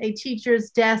instruction, a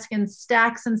teacher's desk, and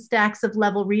stacks of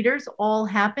level readers all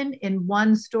happen in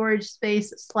one storage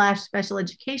space / special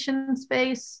education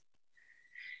space.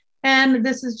 And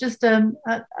this is just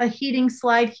a heating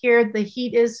slide here. The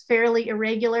heat is fairly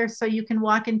irregular, so you can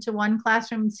walk into one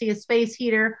classroom and see a space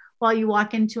heater while you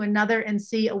walk into another and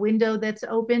see a window that's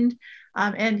opened.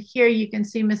 And here you can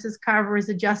see Mrs. Carver is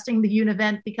adjusting the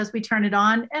univent because we turn it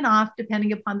on and off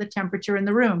depending upon the temperature in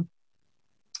the room.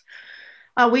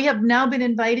 We have now been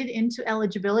invited into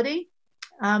eligibility.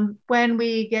 When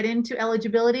we get into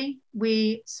eligibility,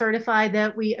 we certify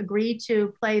that we agree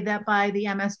to play that by the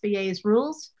MSBA's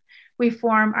rules. We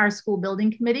form our school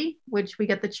building committee, which we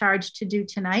get the charge to do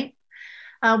tonight.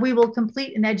 We will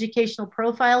complete an educational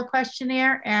profile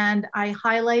questionnaire, and I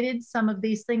highlighted some of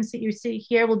these things that you see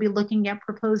here. We'll be looking at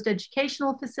proposed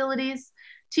educational facilities,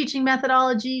 teaching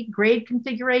methodology, grade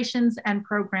configurations, and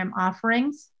program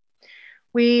offerings.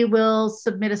 We will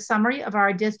submit a summary of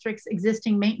our district's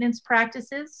existing maintenance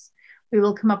practices. We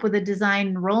will come up with a design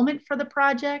enrollment for the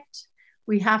project.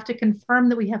 We have to confirm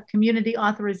that we have community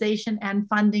authorization and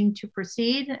funding to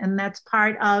proceed. And that's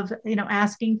part of,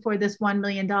 asking for this $1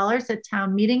 million at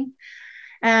town meeting.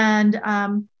 And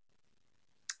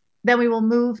then we will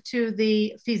move to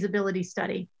the feasibility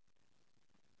study.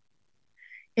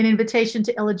 An invitation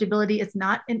to eligibility is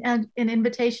not an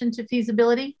invitation to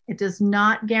feasibility. It does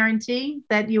not guarantee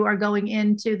that you are going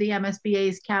into the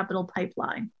MSBA's capital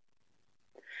pipeline.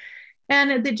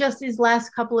 And just these last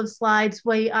couple of slides,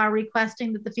 we are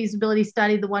requesting that the feasibility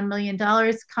study, the $1 million,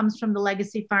 comes from the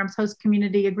Legacy Farms Host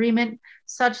Community Agreement,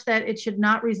 such that it should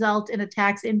not result in a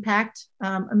tax impact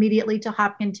immediately to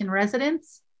Hopkinton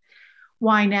residents.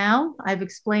 Why now? I've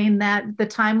explained that the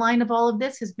timeline of all of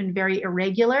this has been very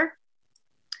irregular.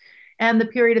 And the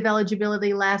period of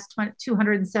eligibility lasts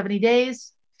 270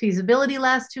 days. Feasibility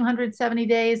lasts 270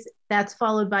 days. That's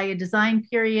followed by a design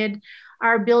period.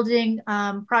 Our building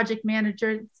project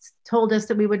manager told us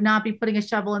that we would not be putting a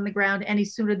shovel in the ground any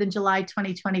sooner than July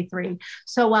 2023.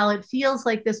 So while it feels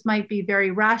like this might be very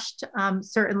rushed,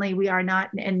 certainly we are not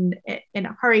in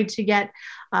a hurry to get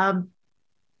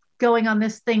going on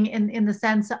this thing in the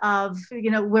sense of,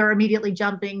 we're immediately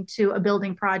jumping to a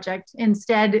building project.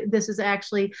 Instead, this is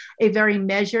actually a very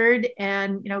measured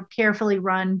and, carefully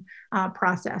run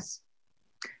process.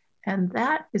 And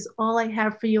that is all I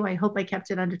have for you. I hope I kept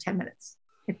it under 10 minutes.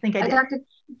 I think I did.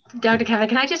 Dr. Kevin,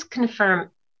 can I just confirm,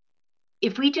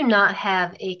 if we do not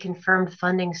have a confirmed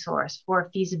funding source for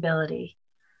feasibility,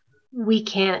 we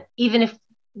can't, even if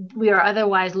we are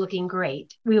otherwise looking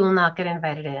great, we will not get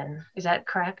invited in. Is that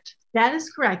correct? That is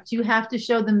correct. You have to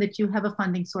show them that you have a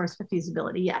funding source for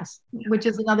feasibility, yes, which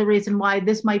is another reason why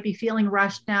this might be feeling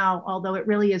rushed now, although it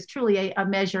really is truly a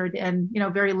measured and,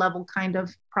 very level kind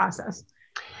of process.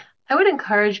 I would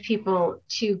encourage people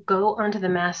to go onto the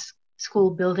Mass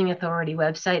School Building Authority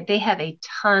website. They have a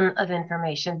ton of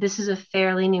information. This is a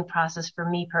fairly new process for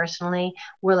me personally.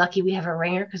 We're lucky we have a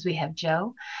ringer because we have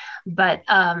Joe. But,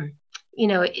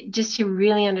 just to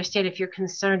really understand, if you're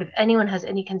concerned, if anyone has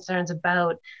any concerns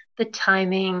about the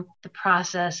timing, the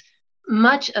process,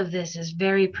 much of this is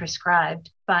very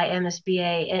prescribed by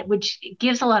MSBA, which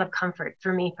gives a lot of comfort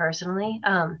for me personally.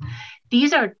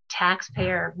 These are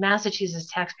Massachusetts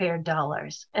taxpayer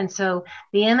dollars. And so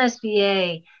the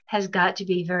MSBA has got to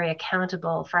be very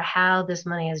accountable for how this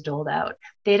money is doled out.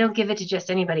 They don't give it to just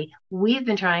anybody. We've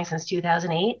been trying since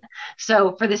 2008.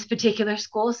 So for this particular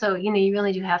school, so, you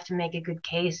really do have to make a good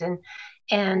case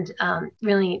and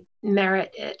really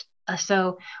merit it.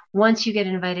 So once you get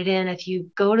invited in,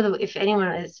 if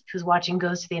anyone who's watching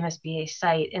goes to the MSBA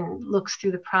site and looks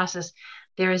through the process,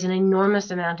 there is an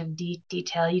enormous amount of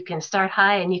detail. You can start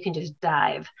high and you can just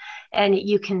dive, and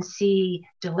you can see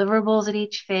deliverables at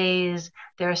each phase.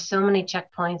 There are so many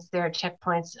checkpoints. There are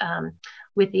checkpoints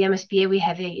with the MSBA. We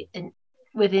have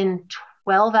within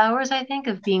 12 hours, I think,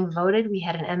 of being voted, we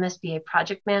had an MSBA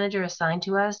project manager assigned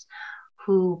to us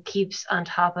who keeps on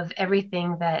top of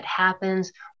everything that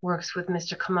happens, works with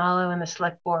Mr. Khumalo and the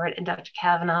select board and Dr.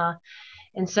 Kavanaugh.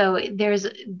 And so there's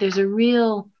a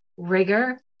real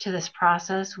rigor to this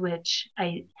process, which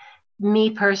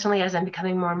me personally, as I'm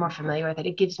becoming more and more familiar with it,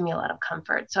 it gives me a lot of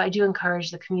comfort. So I do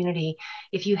encourage the community,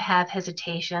 if you have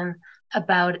hesitation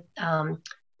about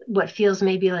what feels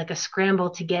maybe like a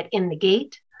scramble to get in the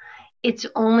gate, it's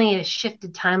only a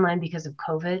shifted timeline because of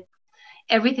COVID.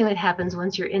 Everything that happens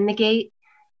once you're in the gate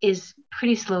is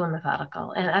pretty slow and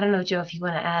methodical. And I don't know, Joe, if you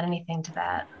want to add anything to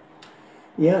that.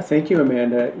 Yeah, thank you,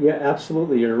 Amanda. Yeah,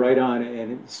 absolutely. You're right on.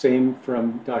 And same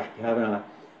from Dr. Kavanaugh.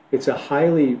 It's a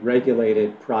highly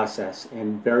regulated process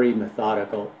and very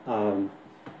methodical. The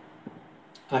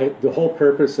whole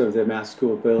purpose of the Mass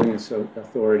School Building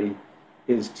Authority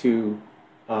is to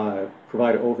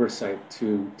provide oversight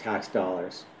to tax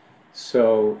dollars.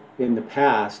 So in the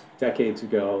past, decades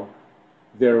ago,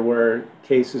 there were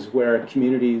cases where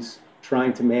communities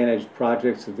trying to manage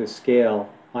projects of this scale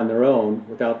on their own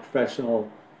without professional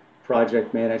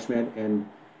project management and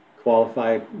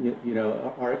qualified,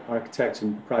 architects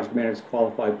and project managers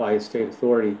qualified by a state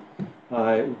authority,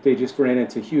 they just ran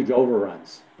into huge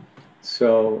overruns.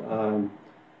 So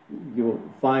you'll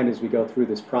find as we go through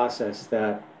this process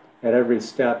that at every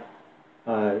step,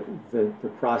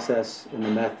 the process and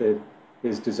the method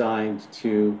is designed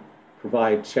to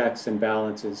provide checks and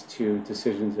balances to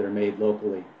decisions that are made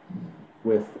locally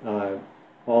with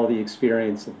all the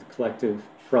experience of the collective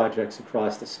projects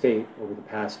across the state over the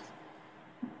past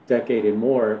decade and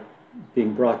more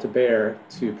being brought to bear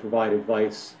to provide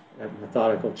advice at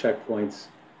methodical checkpoints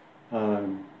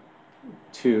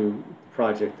to the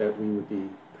project that we would be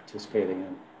participating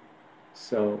in.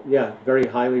 So yeah, very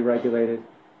highly regulated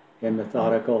and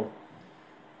methodical.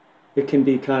 It can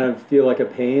be kind of feel like a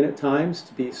pain at times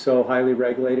to be so highly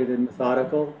regulated and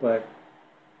methodical, but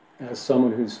as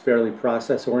someone who's fairly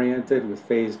process oriented with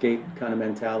phase gate kind of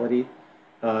mentality,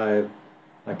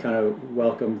 I kind of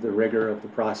welcomed the rigor of the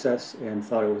process and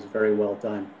thought it was very well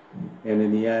done. And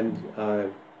in the end,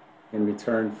 in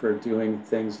return for doing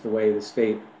things the way the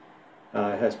state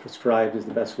has prescribed is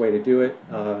the best way to do it,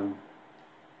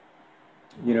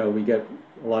 we get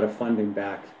a lot of funding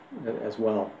back as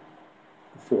well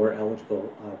for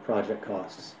eligible project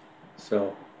costs.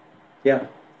 So yeah,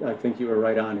 I think you were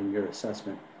right on in your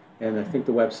assessment. And I think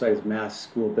the website is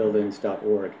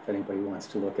massschoolbuildings.org if anybody wants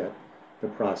to look at the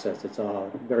process. It's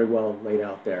all very well laid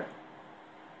out there.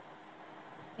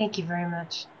 Thank you very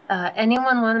much.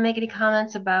 Anyone want to make any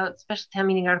comments about Special Town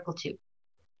Meeting Article 2?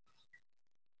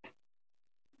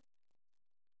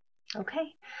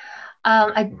 Okay.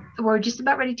 We're just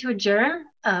about ready to adjourn,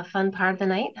 a fun part of the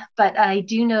night, but I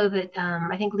do know that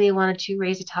I think Leah wanted to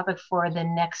raise a topic for the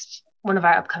next one of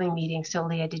our upcoming meetings. So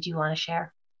Leah, did you want to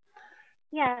share?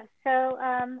 Yeah, so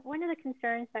one of the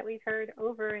concerns that we've heard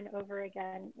over and over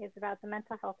again is about the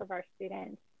mental health of our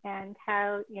students and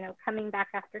how, you know, coming back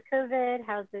after COVID,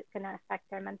 how's it going to affect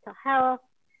their mental health?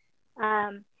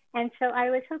 And so I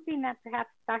was hoping that perhaps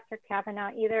Dr.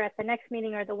 Cavanaugh, either at the next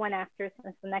meeting or the one after,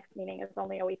 since the next meeting is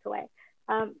only a week away,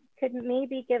 could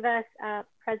maybe give us a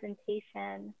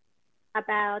presentation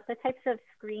about the types of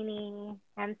screening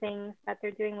and things that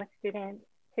they're doing with students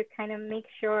to kind of make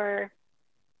sure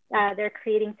they're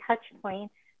creating touch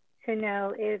points to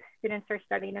know if students are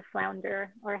starting to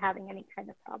flounder or having any kind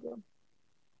of problem.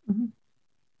 Mm-hmm.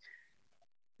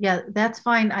 Yeah, that's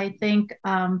fine. I think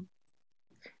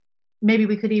maybe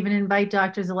we could even invite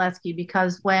Dr. Zaleski,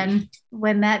 because when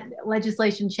that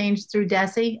legislation changed through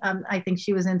DESE, I think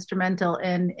she was instrumental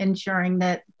in ensuring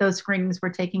that those screenings were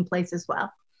taking place as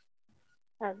well.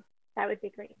 That would be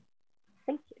great.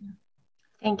 Thank you.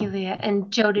 Thank you, Leah.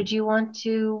 And Joe, did you want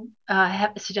to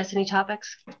suggest any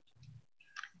topics?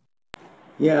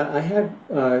 Yeah, I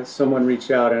had someone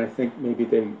reach out, and I think maybe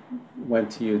they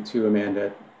went to you too,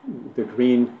 Amanda. The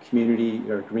Green Community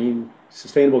or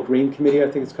Sustainable Green Committee, I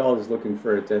think it's called, is looking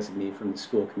for a designee from the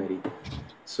school committee.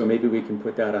 So maybe we can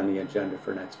put that on the agenda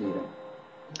for next meeting.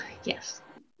 Yes,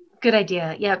 good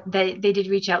idea. Yep, they did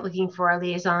reach out looking for a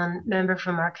liaison member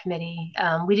from our committee.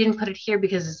 We didn't put it here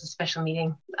because it's a special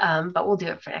meeting, but we'll do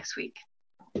it for next week.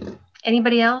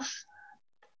 Anybody else?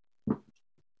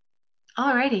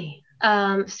 Alrighty.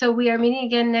 So we are meeting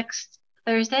again next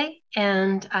Thursday,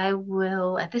 and I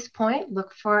will, at this point,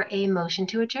 look for a motion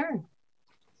to adjourn.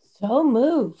 So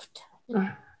moved.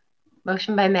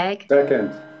 Motion by Meg.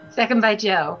 Second. Second by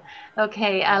Joe.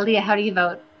 Okay, Leah, how do you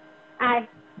vote? Aye.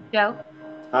 Joe?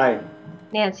 Aye.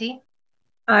 Nancy?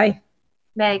 Aye.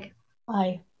 Meg?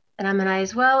 Aye. And I'm an aye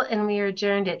as well, and we are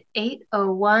adjourned at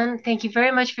 8:01. Thank you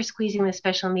very much for squeezing this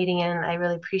special meeting in. I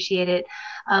really appreciate it.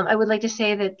 I would like to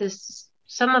say that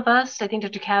some of us, I think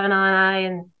Dr. Cavanaugh and I,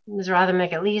 and Ms.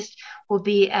 Rothermick at least, will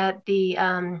be at the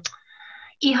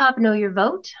EHOP Know Your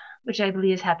Vote, which I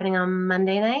believe is happening on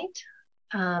Monday night.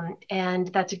 And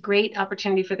that's a great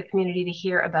opportunity for the community to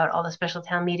hear about all the special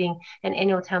town meeting and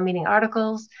annual town meeting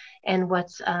articles and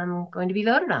what's going to be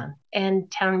voted on. And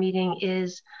town meeting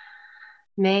is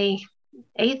May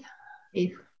 8th.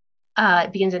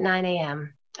 It begins at 9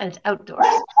 a.m. and it's outdoors.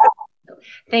 So,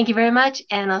 thank you very much,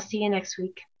 and I'll see you next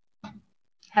week.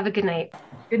 Have a good night.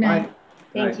 Good night.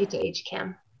 Thank you to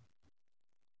HCAM.